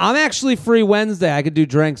 I'm actually free Wednesday. I could do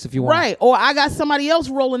drinks if you want. Right. Or I got somebody else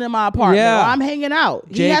rolling in my apartment. Yeah. Or I'm hanging out.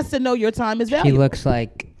 He has to know your time is valuable. He looks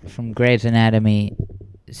like, from Grey's Anatomy,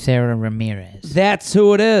 Sarah Ramirez. That's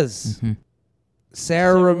who it is. Mm-hmm.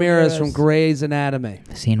 Sarah Ramirez from Grey's Anatomy.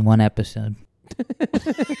 I've seen one episode.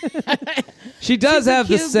 She does have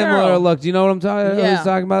the similar look. Do you know what I'm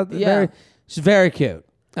talking about? Yeah. She's very cute.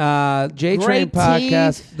 J-Train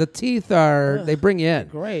Podcast. Teeth. The teeth are, they bring you in.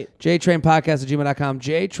 Great. J-Train Podcast at gmail.com.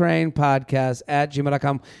 J-Train Podcast at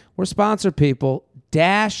gmail.com. We're sponsored people.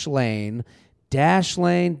 Dashlane.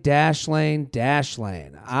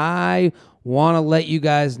 I want to let you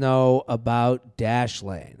guys know about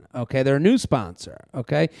Dashlane. Okay, they're a new sponsor.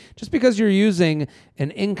 Okay, just because you're using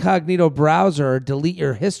an incognito browser or delete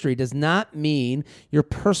your history does not mean your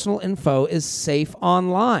personal info is safe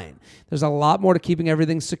online. There's a lot more to keeping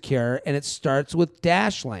everything secure, and it starts with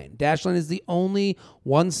Dashlane. Dashlane is the only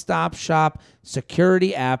one-stop shop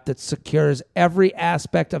security app that secures every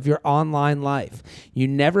aspect of your online life. You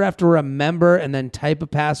never have to remember and then type a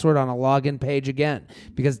password on a login page again,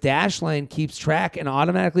 because Dashlane keeps track and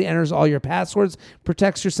automatically enters all your passwords,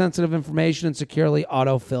 protects your sensitive information, and securely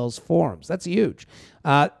autofills forms. That's huge.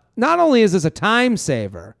 Not only is this a time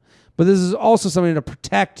saver, but this is also something to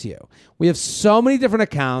protect you. We have so many different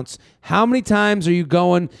accounts. How many times are you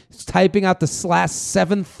typing out the last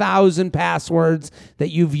 7,000 passwords that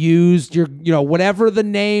you've used? Whatever the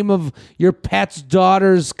name of your pet's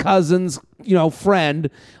daughter's cousin's, friend.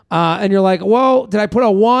 And you're like, whoa, did I put a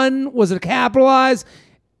 1? Was it capitalized?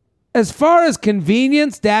 As far as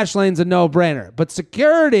convenience, Dashlane's a no-brainer. But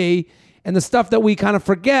security and the stuff that we kind of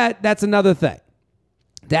forget, that's another thing.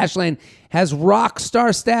 Dashlane has rock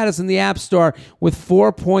star status in the App Store with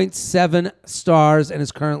 4.7 stars and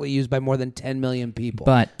is currently used by more than 10 million people.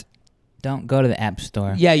 But don't go to the App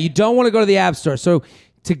Store. Yeah, you don't want to go to the App Store. So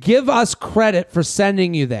to give us credit for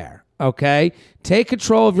sending you there, okay, take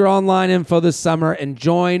control of your online info this summer and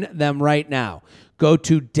join them right now. Go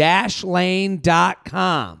to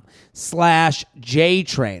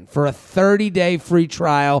dashlane.com/JTrain for a 30-day free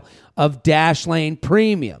trial of Dashlane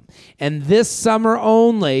Premium. And this summer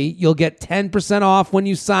only, you'll get 10% off when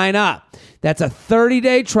you sign up. That's a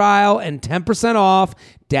 30-day trial and 10% off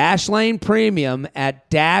Dashlane Premium at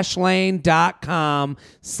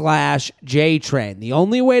dashlane.com/JTrain. The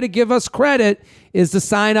only way to give us credit is to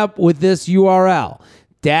sign up with this URL.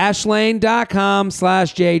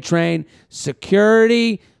 Dashlane.com/JTrain.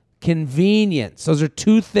 Security, convenience. Those are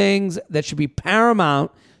two things that should be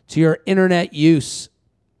paramount to your internet use.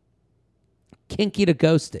 Kinky to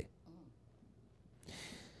ghosty.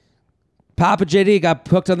 Papa JD got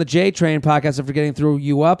hooked on the J Train podcast after getting through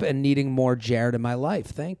You Up and needing more Jared in my life.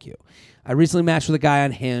 Thank you. I recently matched with a guy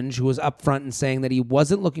on Hinge who was upfront and saying that he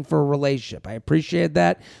wasn't looking for a relationship. I appreciated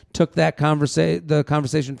that, took that the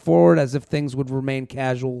conversation forward as if things would remain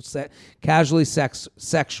casually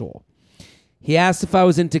sexual. He asked if I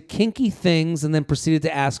was into kinky things and then proceeded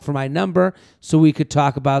to ask for my number so we could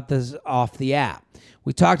talk about this off the app.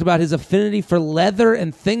 We talked about his affinity for leather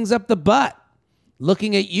and things up the butt.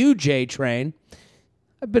 Looking at you, J Train,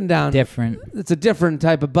 I've been down. Different. It's a different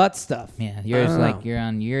type of butt stuff. Yeah, yours like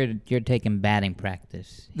you're taking batting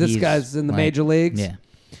practice. This guy's in the major leagues.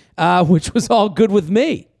 Yeah, which was all good with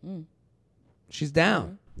me. She's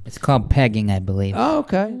down. It's called pegging, I believe. Oh,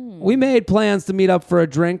 okay. We made plans to meet up for a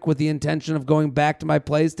drink with the intention of going back to my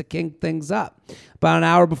place to kink things up. About an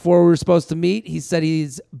hour before we were supposed to meet, he said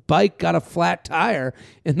his bike got a flat tire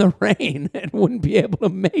in the rain and wouldn't be able to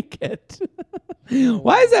make it.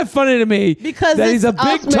 Why is that funny to me? Because that he's a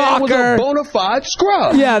big talker. Was a bona fide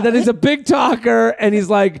scrub. Yeah, that he's a big talker, and he's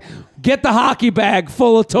like, get the hockey bag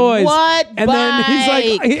full of toys. What and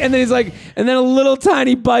bike? Then he's like, and then a little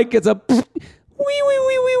tiny bike gets a wee,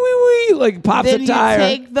 like pops then a tire. You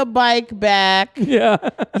take the bike back. Yeah.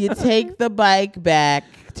 You take the bike back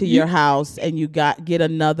to your house and you get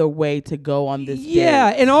another way to go on this date.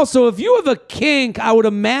 And also if you have a kink, I would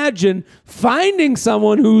imagine finding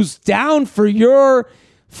someone who's down for your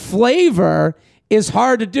flavor is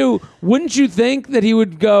hard to do. Wouldn't you think that he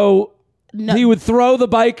would go... No. He would throw the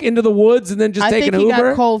bike into the woods and then just take an Uber? I think he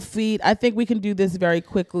got cold feet. I think we can do this very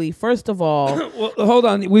quickly. First of all... Well, hold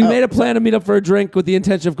on. We made a plan to meet up for a drink with the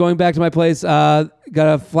intention of going back to my place.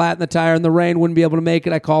 Got a flat in the tire in the rain. Wouldn't be able to make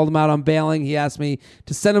it. I called him out on bailing. He asked me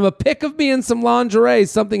to send him a pic of me in some lingerie,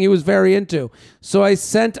 something he was very into. So I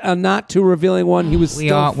sent a not too revealing one. He was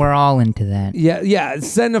we're all into that. Yeah.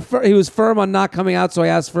 He was firm on not coming out, so I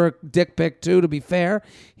asked for a dick pic too, to be fair.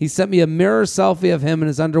 He sent me a mirror selfie of him in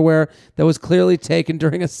his underwear that was clearly taken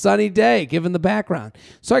during a sunny day, given the background.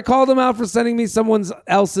 So I called him out for sending me someone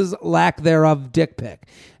else's lack thereof dick pic.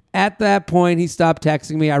 At that point, he stopped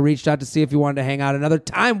texting me. I reached out to see if he wanted to hang out another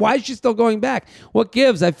time. Why is she still going back? What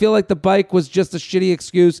gives? I feel like the bike was just a shitty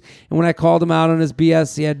excuse. And when I called him out on his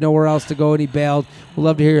BS, he had nowhere else to go and he bailed. We'd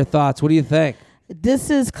love to hear your thoughts. What do you think? This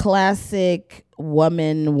is classic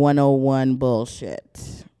woman 101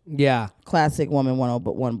 bullshit. Yeah. Classic woman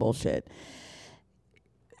 101 bullshit.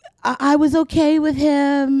 I was okay with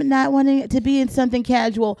him not wanting to be in something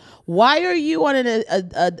casual. Why are you on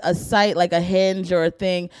a site like a Hinge or a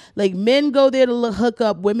thing? Like, men go there to hook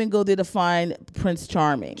up, women go there to find Prince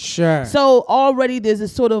Charming. Sure. So already there's a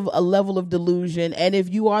sort of a level of delusion. And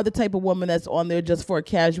if you are the type of woman that's on there just for a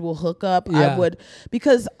casual hookup, I would,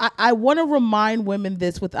 because I want to remind women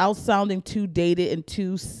this without sounding too dated and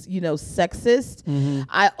too, sexist. Mm-hmm.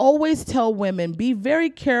 I always tell women, be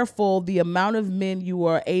very careful the amount of men you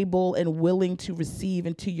are able and willing to receive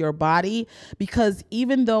into your body, because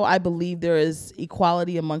even though I believe there is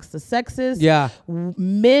equality amongst the sexes,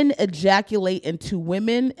 men ejaculate into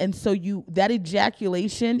women, and so that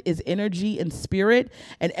ejaculation is energy and spirit,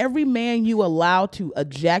 and every man you allow to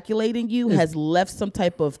ejaculate in you has left some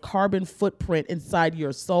type of carbon footprint inside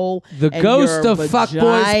your soul. The ghost of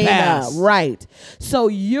fuckboys past. Right. So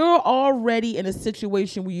you're already in a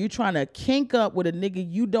situation where you're trying to kink up with a nigga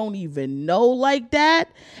you don't even know like that,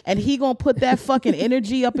 and he gonna put that fucking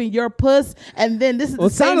energy up in your puss, and then this is the same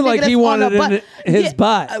sounded nigga like that's he wanted on his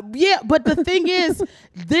butt. But the thing is,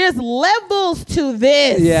 there's levels to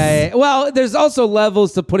this. Yeah. Well, there's also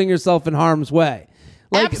levels to putting yourself in harm's way.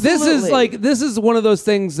 Like Absolutely. this is one of those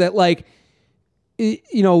things that, like,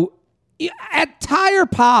 at Tire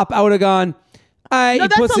Pop, I would have gone, No,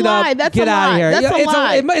 that's a lie. That's get a out lie. of here. That's a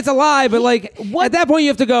lie. It's a lie, but like at that point you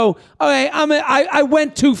have to go, okay, I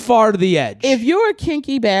went too far to the edge. If you're a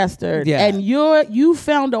kinky bastard and you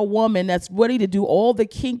found a woman that's ready to do all the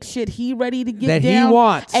kink shit he ready to get that down, he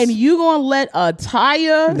wants, and you gonna let a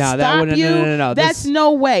tire stop you? No. That's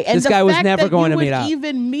no way. And this the guy was fact never that going you to meet up.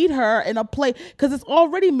 Even meet her in a place, because it's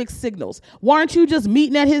already mixed signals. Why aren't you just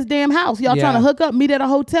meeting at his damn house? Y'all trying to hook up, meet at a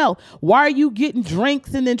hotel. Why are you getting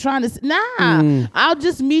drinks and then trying to? I'll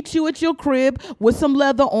just meet you at your crib with some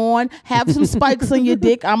leather on, have some spikes on your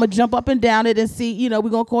dick. I'm gonna jump up and down it and see, we're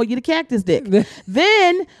gonna call you the cactus dick.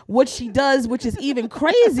 Then what she does, which is even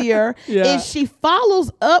crazier, is she follows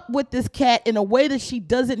up with this cat in a way that she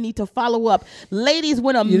doesn't need to follow up. Ladies,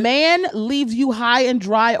 when a man leaves you high and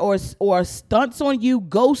dry or stunts on you,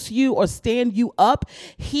 ghosts you, or stand you up,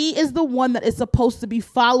 he is the one that is supposed to be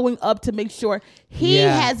following up to make sure he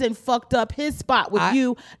hasn't fucked up his spot with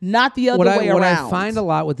you, not the other way around. What I find a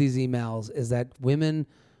lot with these emails is that women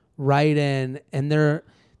write in and they're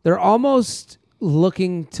they're almost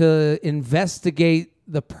looking to investigate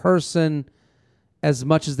the person as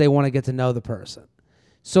much as they want to get to know the person.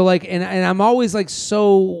 So like, and I'm always like,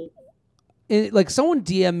 someone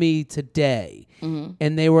DM'd me today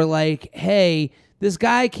and they were like, hey, this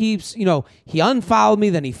guy keeps, he unfollowed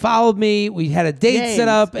me, then he followed me. We had a date set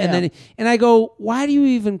up and I go, why do you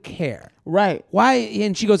even care? Right. Why?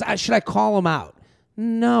 And she goes, should I call him out?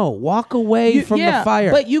 No, walk away from the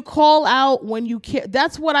fire. But you call out when you care.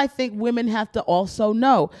 That's what I think women have to also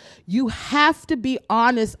know. You have to be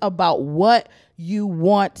honest about what you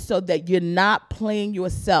want so that you're not playing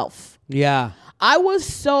yourself. Yeah.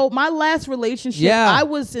 My last relationship, I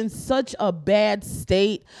was in such a bad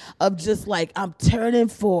state of just like, I'm turning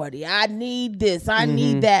 40. I need this. I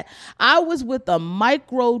need that. I was with a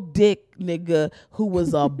micro dick nigga who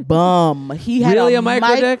was a bum. He had really a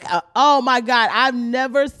micro dick? Oh my God. I've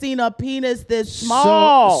never seen a penis this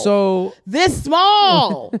small. So this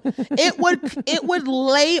small. It would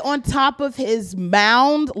lay on top of his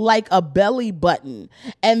mound like a belly button.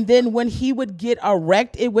 And then when he would get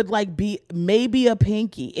erect, it would like be maybe a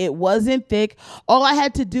pinky. It wasn't thick. All I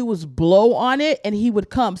had to do was blow on it and he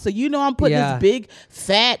would come. So I'm putting this big,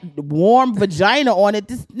 fat, warm vagina on it.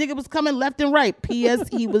 This nigga was coming left and right. P.S.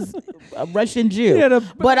 He was a Russian Jew.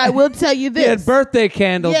 But I will tell you this. He had birthday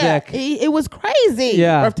candle dick. It was crazy.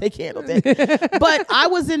 Yeah. Birthday candle dick. But I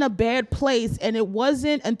was in a bad place, and it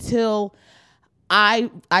wasn't until I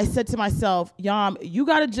said to myself, Yam, you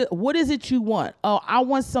got to what is it you want? Oh, I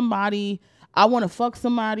want somebody. I want to fuck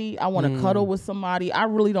somebody. I want to cuddle with somebody. I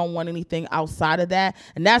really don't want anything outside of that.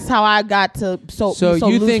 And that's how I got to so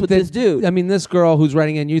you loose think with that, this dude. I mean, this girl who's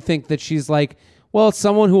writing in, you think that she's like, well, it's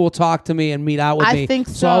someone who will talk to me and meet out with me. I think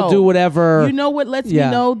so. So I'll do whatever. You know what lets me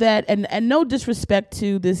know that, and no disrespect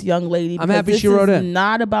to this young lady. I'm happy she wrote in. This is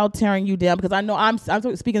not about tearing you down, because I know I'm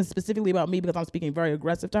speaking specifically about me because I'm speaking very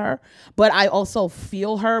aggressive to her. But I also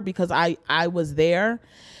feel her because I was there.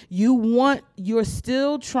 You're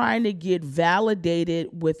still trying to get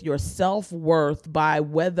validated with your self-worth by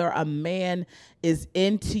whether a man is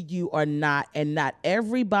into you or not, and not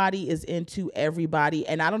everybody is into everybody.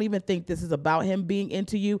 And I don't even think this is about him being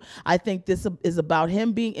into you. I think this is about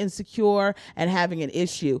him being insecure and having an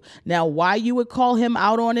issue. Now, why you would call him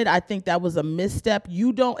out on it, I think that was a misstep.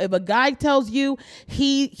 If a guy tells you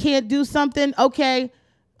he can't do something, okay,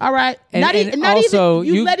 all right. You let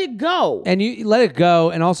it go. And you let it go.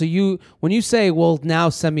 And also when you say, well, now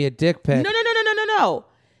send me a dick pic. No.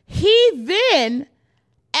 He then,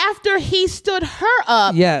 after he stood her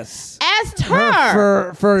up, asked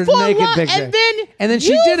her for a naked picture. And then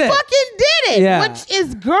she did it. Fucking did it. Yeah. Which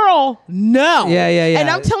is, girl, no. Yeah. And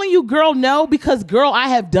I'm telling you, girl, no, because girl, I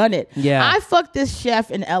have done it. Yeah. I fucked this chef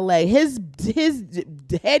in LA. His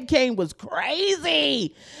head cane was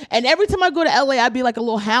crazy. And every time I go to LA, I'd be like a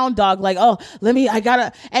little hound dog, like,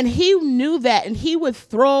 and he knew that, and he would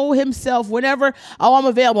throw himself whenever, I'm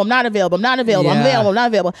available, I'm not available, I'm not available, I'm available, I'm not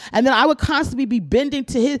available. And then I would constantly be bending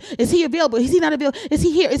to is he available? Is he not available? Is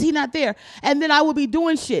he here? Is he not there? And then I would be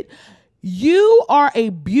doing shit. You are a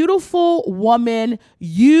beautiful woman.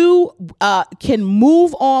 You can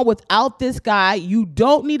move on without this guy. You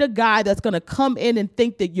don't need a guy that's going to come in and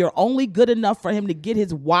think that you're only good enough for him to get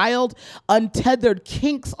his wild, untethered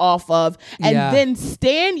kinks off of, and then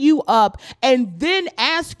stand you up and then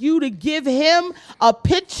ask you to give him a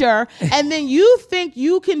picture. And then you think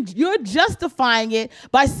you're justifying it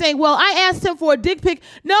by saying, well, I asked him for a dick pic.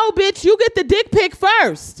 No, bitch, you get the dick pic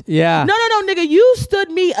first. Yeah. No, nigga, you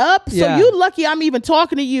stood me up. So you lucky I'm even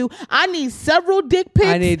talking to you. I need several dick pics.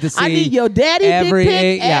 I need to see. I need your daddy every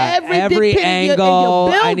dick pic. every dick pic angle.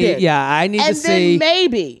 in your I need to see. And then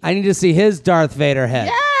maybe I need to see his Darth Vader head.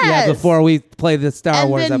 Yes. Yeah, before we play the Star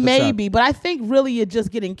Wars episode. And then maybe, but I think really you're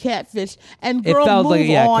just getting catfish. And girl, move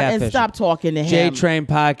on catfish. and stop talking to him.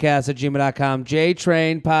 JTrainPodcast@gmail.com.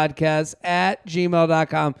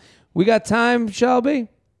 JTrainPodcast@gmail.com. We got time, Shelby?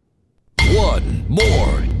 One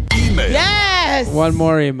more email. Yes. One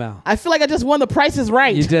more email. I feel like I just won the Price is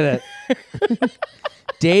Right. You did it.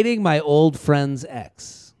 Dating my old friend's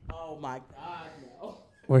ex. Oh my God, no.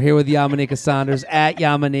 We're here with Yamanika Saunders at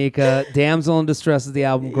Yamanika. Damsel in Distress is the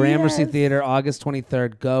album. Gramercy Theater, August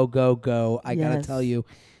 23rd. Go, go, go. I got to tell you.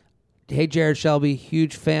 Hey, Jared Shelby,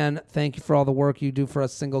 huge fan. Thank you for all the work you do for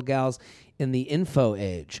us single gals in the info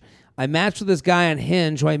age. I matched with this guy on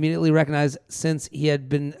Hinge who I immediately recognized since he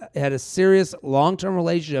had a serious long-term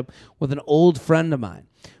relationship with an old friend of mine.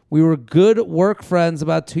 We were good work friends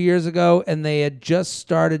about 2 years ago, and they had just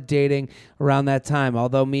started dating around that time.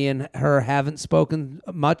 Although me and her haven't spoken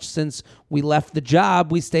much since we left the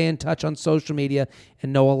job, we stay in touch on social media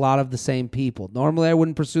and know a lot of the same people. Normally, I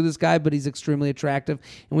wouldn't pursue this guy, but he's extremely attractive,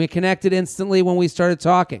 and we connected instantly when we started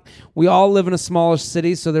talking. We all live in a smaller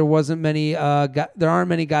city, so there aren't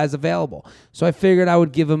many guys available. So I figured I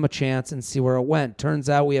would give him a chance and see where it went. Turns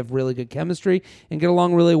out we have really good chemistry and get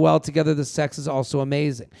along really well together. The sex is also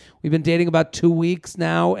amazing. We've been dating about 2 weeks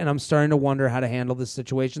now, and I'm starting to wonder how to handle this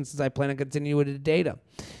situation since I plan on continuing to date him.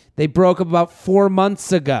 They broke up about 4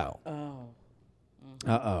 months ago.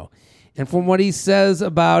 Uh-oh. And from what he says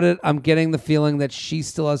about it, I'm getting the feeling that she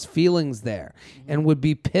still has feelings there and would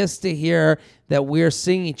be pissed to hear that we're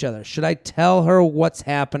seeing each other. Should I tell her what's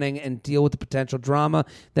happening and deal with the potential drama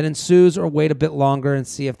that ensues, or wait a bit longer and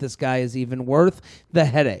see if this guy is even worth the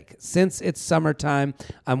headache? Since it's summertime,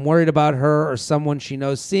 I'm worried about her or someone she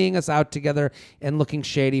knows seeing us out together and looking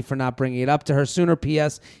shady for not bringing it up to her sooner.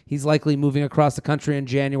 P.S. He's likely moving across the country in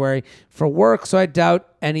January for work, so I doubt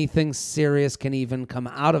anything serious can even come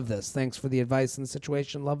out of this. Thanks for the advice in the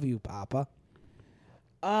situation. Love you, Papa.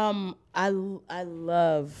 I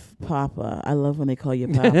love Papa. I love when they call you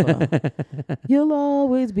Papa. You'll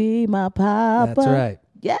always be my Papa. That's right.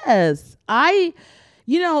 Yes. I'm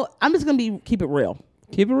just going to keep it real.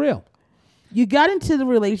 Keep it real. You got into the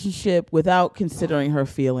relationship without considering her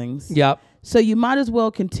feelings. Yep. So you might as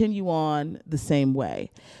well continue on the same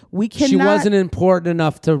way. She wasn't important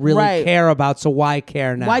enough to really care about, so why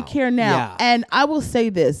care now? Why care now? Yeah. And I will say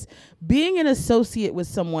this. Being an associate with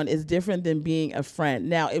someone is different than being a friend.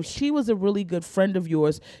 Now, if she was a really good friend of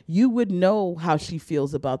yours, you would know how she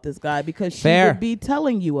feels about this guy because she would be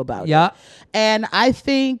telling you about it. And I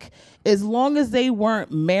think as long as they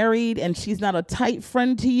weren't married and she's not a tight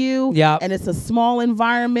friend to you and it's a small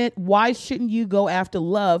environment, why shouldn't you go after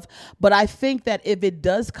love? But I think that if it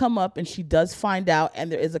does come up and she does find out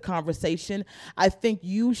and there is a conversation, I think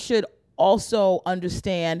you should also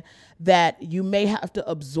understand that you may have to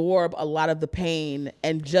absorb a lot of the pain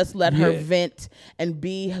and just let her vent and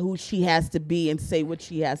be who she has to be and say what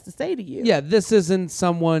she has to say to you. Yeah, this isn't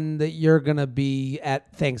someone that you're going to be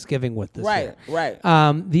at Thanksgiving with this year. Right.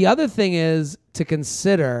 The other thing is to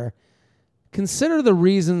consider the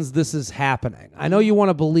reasons this is happening. I know you want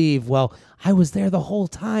to believe, well, I was there the whole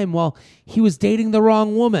time. Well, he was dating the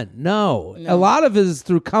wrong woman. No. A lot of it is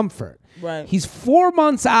through comfort. Right. He's 4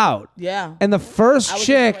 months out. Yeah. And the first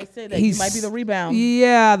chick, he might be the rebound.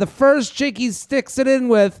 Yeah, the first chick he sticks it in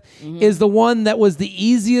with is the one that was the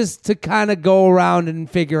easiest to kind of go around and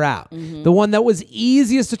figure out. The one that was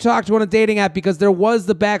easiest to talk to on a dating app because there was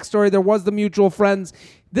the backstory, there was the mutual friends.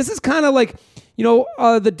 This is kind of like,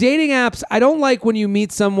 the dating apps. I don't like when you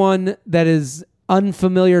meet someone that is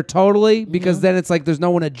unfamiliar totally because then it's like there's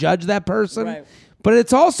no one to judge that person. Right. But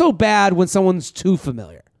it's also bad when someone's too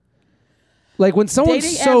familiar. Like when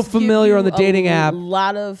someone's so familiar on the dating app. A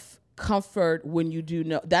lot of comfort when you do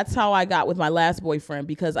know. That's how I got with my last boyfriend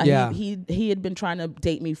because he had been trying to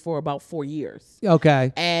date me for about 4 years.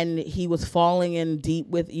 Okay. And he was falling in deep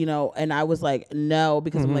with, and I was like, no,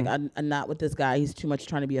 because I'm like, I'm not with this guy. He's too much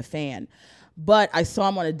trying to be a fan. But I saw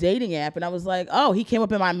him on a dating app and I was like, oh, he came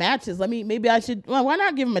up in my matches. Maybe I should, why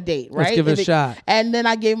not give him a date, right? Let's give it a shot. And then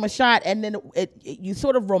I gave him a shot and then you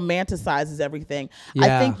sort of romanticizes everything.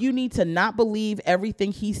 Yeah. I think you need to not believe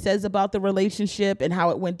everything he says about the relationship and how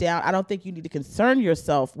it went down. I don't think you need to concern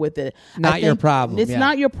yourself with it. Not your problem. It's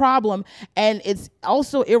not your problem. And it's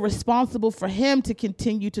also irresponsible for him to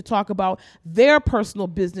continue to talk about their personal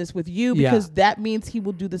business with you because that means he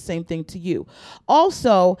will do the same thing to you.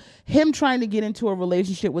 Also, him trying to get into a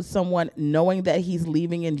relationship with someone knowing that he's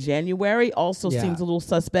leaving in January also seems a little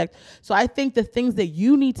suspect. So I think the things that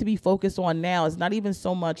you need to be focused on now is not even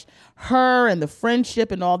so much her and the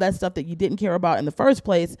friendship and all that stuff that you didn't care about in the first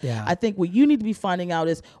place. I think what you need to be finding out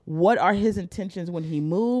is what are his intentions when he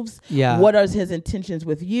moves? What are his intentions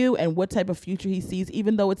with you and what type of future he sees?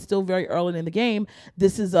 Even though it's still very early in the game,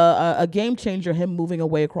 this is a game changer, him moving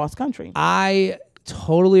away across country. I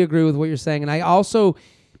totally agree with what you're saying. And I also...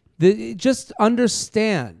 just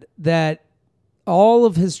understand that all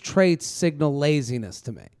of his traits signal laziness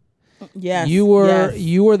to me. Yes. You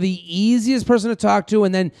were the easiest person to talk to,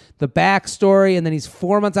 and then the backstory, and then he's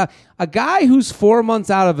 4 months out. A guy who's 4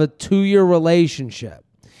 months out of a 2-year relationship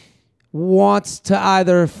wants to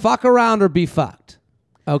either fuck around or be fucked.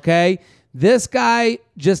 Okay? This guy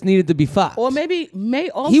just needed to be fucked. Or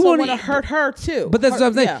may also want to hurt her too. But that's what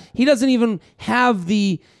I'm saying. Yeah. He doesn't even have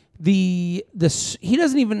he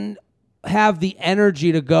doesn't even have the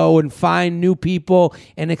energy to go and find new people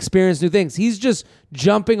and experience new things. He's just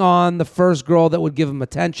jumping on the first girl that would give him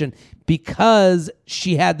attention because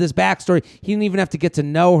she had this backstory. He didn't even have to get to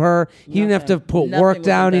know her. He didn't have to put work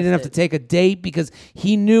down. He didn't have to take a date because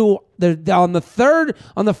he knew that on the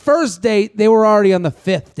first date, they were already on the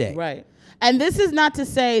fifth date. Right. And this is not to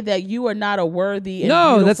say that you are not a worthy and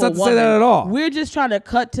No, that's not to say that at all. We're just trying to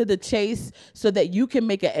cut to the chase so that you can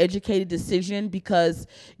make an educated decision because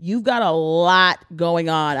you've got a lot going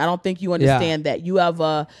on. I don't think you understand that. You have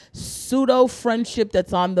a pseudo friendship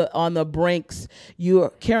that's on the brinks. You're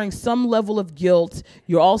carrying some level of guilt.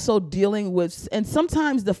 You're also dealing with, and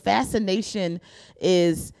sometimes the fascination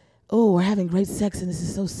is, oh, we're having great sex and this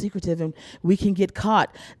is so secretive and we can get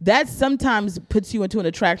caught. That sometimes puts you into an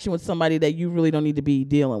attraction with somebody that you really don't need to be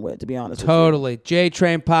dealing with, to be honest Totally.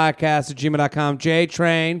 JTrain Podcast at gmail.com.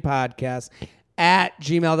 JTrain Podcast at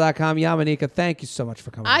gmail.com. Yamaneika, thank you so much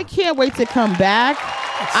for coming. I can't wait to come back.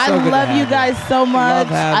 I so love you guys so much.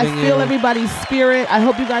 I feel you. Everybody's spirit. I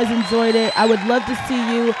hope you guys enjoyed it. I would love to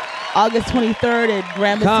see you August 23rd at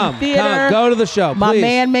Gramercy Theater. Come, go to the show. My please.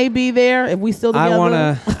 Man may be there if we still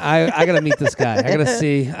together. I gotta meet this guy. I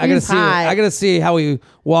gotta see how he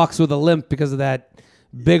walks with a limp because of that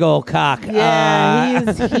big old cock. Yeah,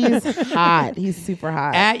 he's hot. He's super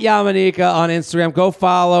hot. At Yamaneika on Instagram. Go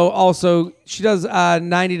follow. Also, she does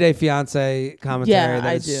 90 Day Fiance commentary. Yeah, that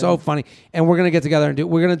I is do. so funny. And we're gonna get together and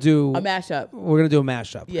we're gonna do a mashup. We're gonna do a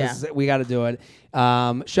mashup. Yeah, we got to do it.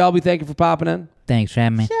 Shelby, thank you for popping in. Thanks for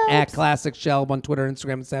having me. At Classic Shelb on Twitter,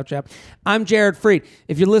 Instagram, and Snapchat. I'm Jared Freed.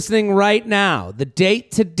 If you're listening right now, the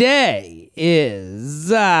date today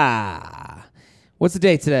is what's the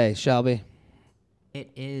date today, Shelby?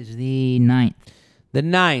 It is the 9th. The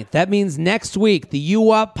 9th. That means next week, the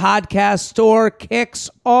U Up Podcast Store kicks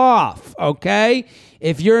off, okay?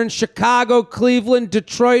 If you're in Chicago, Cleveland,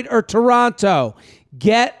 Detroit, or Toronto,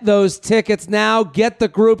 get those tickets now. Get the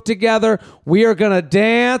group together. We are going to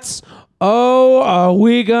dance. Oh, are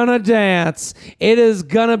we going to dance? It is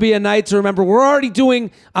going to be a night to remember. We're already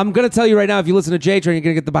doing, I'm going to tell you right now, if you listen to J-Train, you're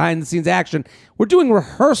going to get the behind-the-scenes action. We're doing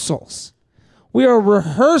rehearsals. We are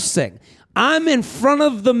rehearsing. I'm in front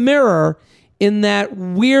of the mirror in that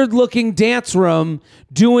weird-looking dance room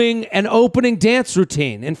doing an opening dance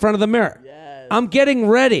routine in front of the mirror. Yes. I'm getting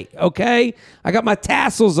ready, okay? I got my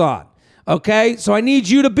tassels on, okay? So I need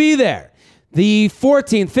you to be there. The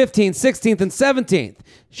 14th, 15th, 16th, and 17th.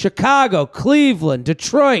 Chicago, Cleveland,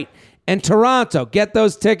 Detroit, and Toronto. Get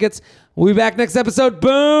those tickets. We'll be back next episode.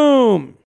 Boom!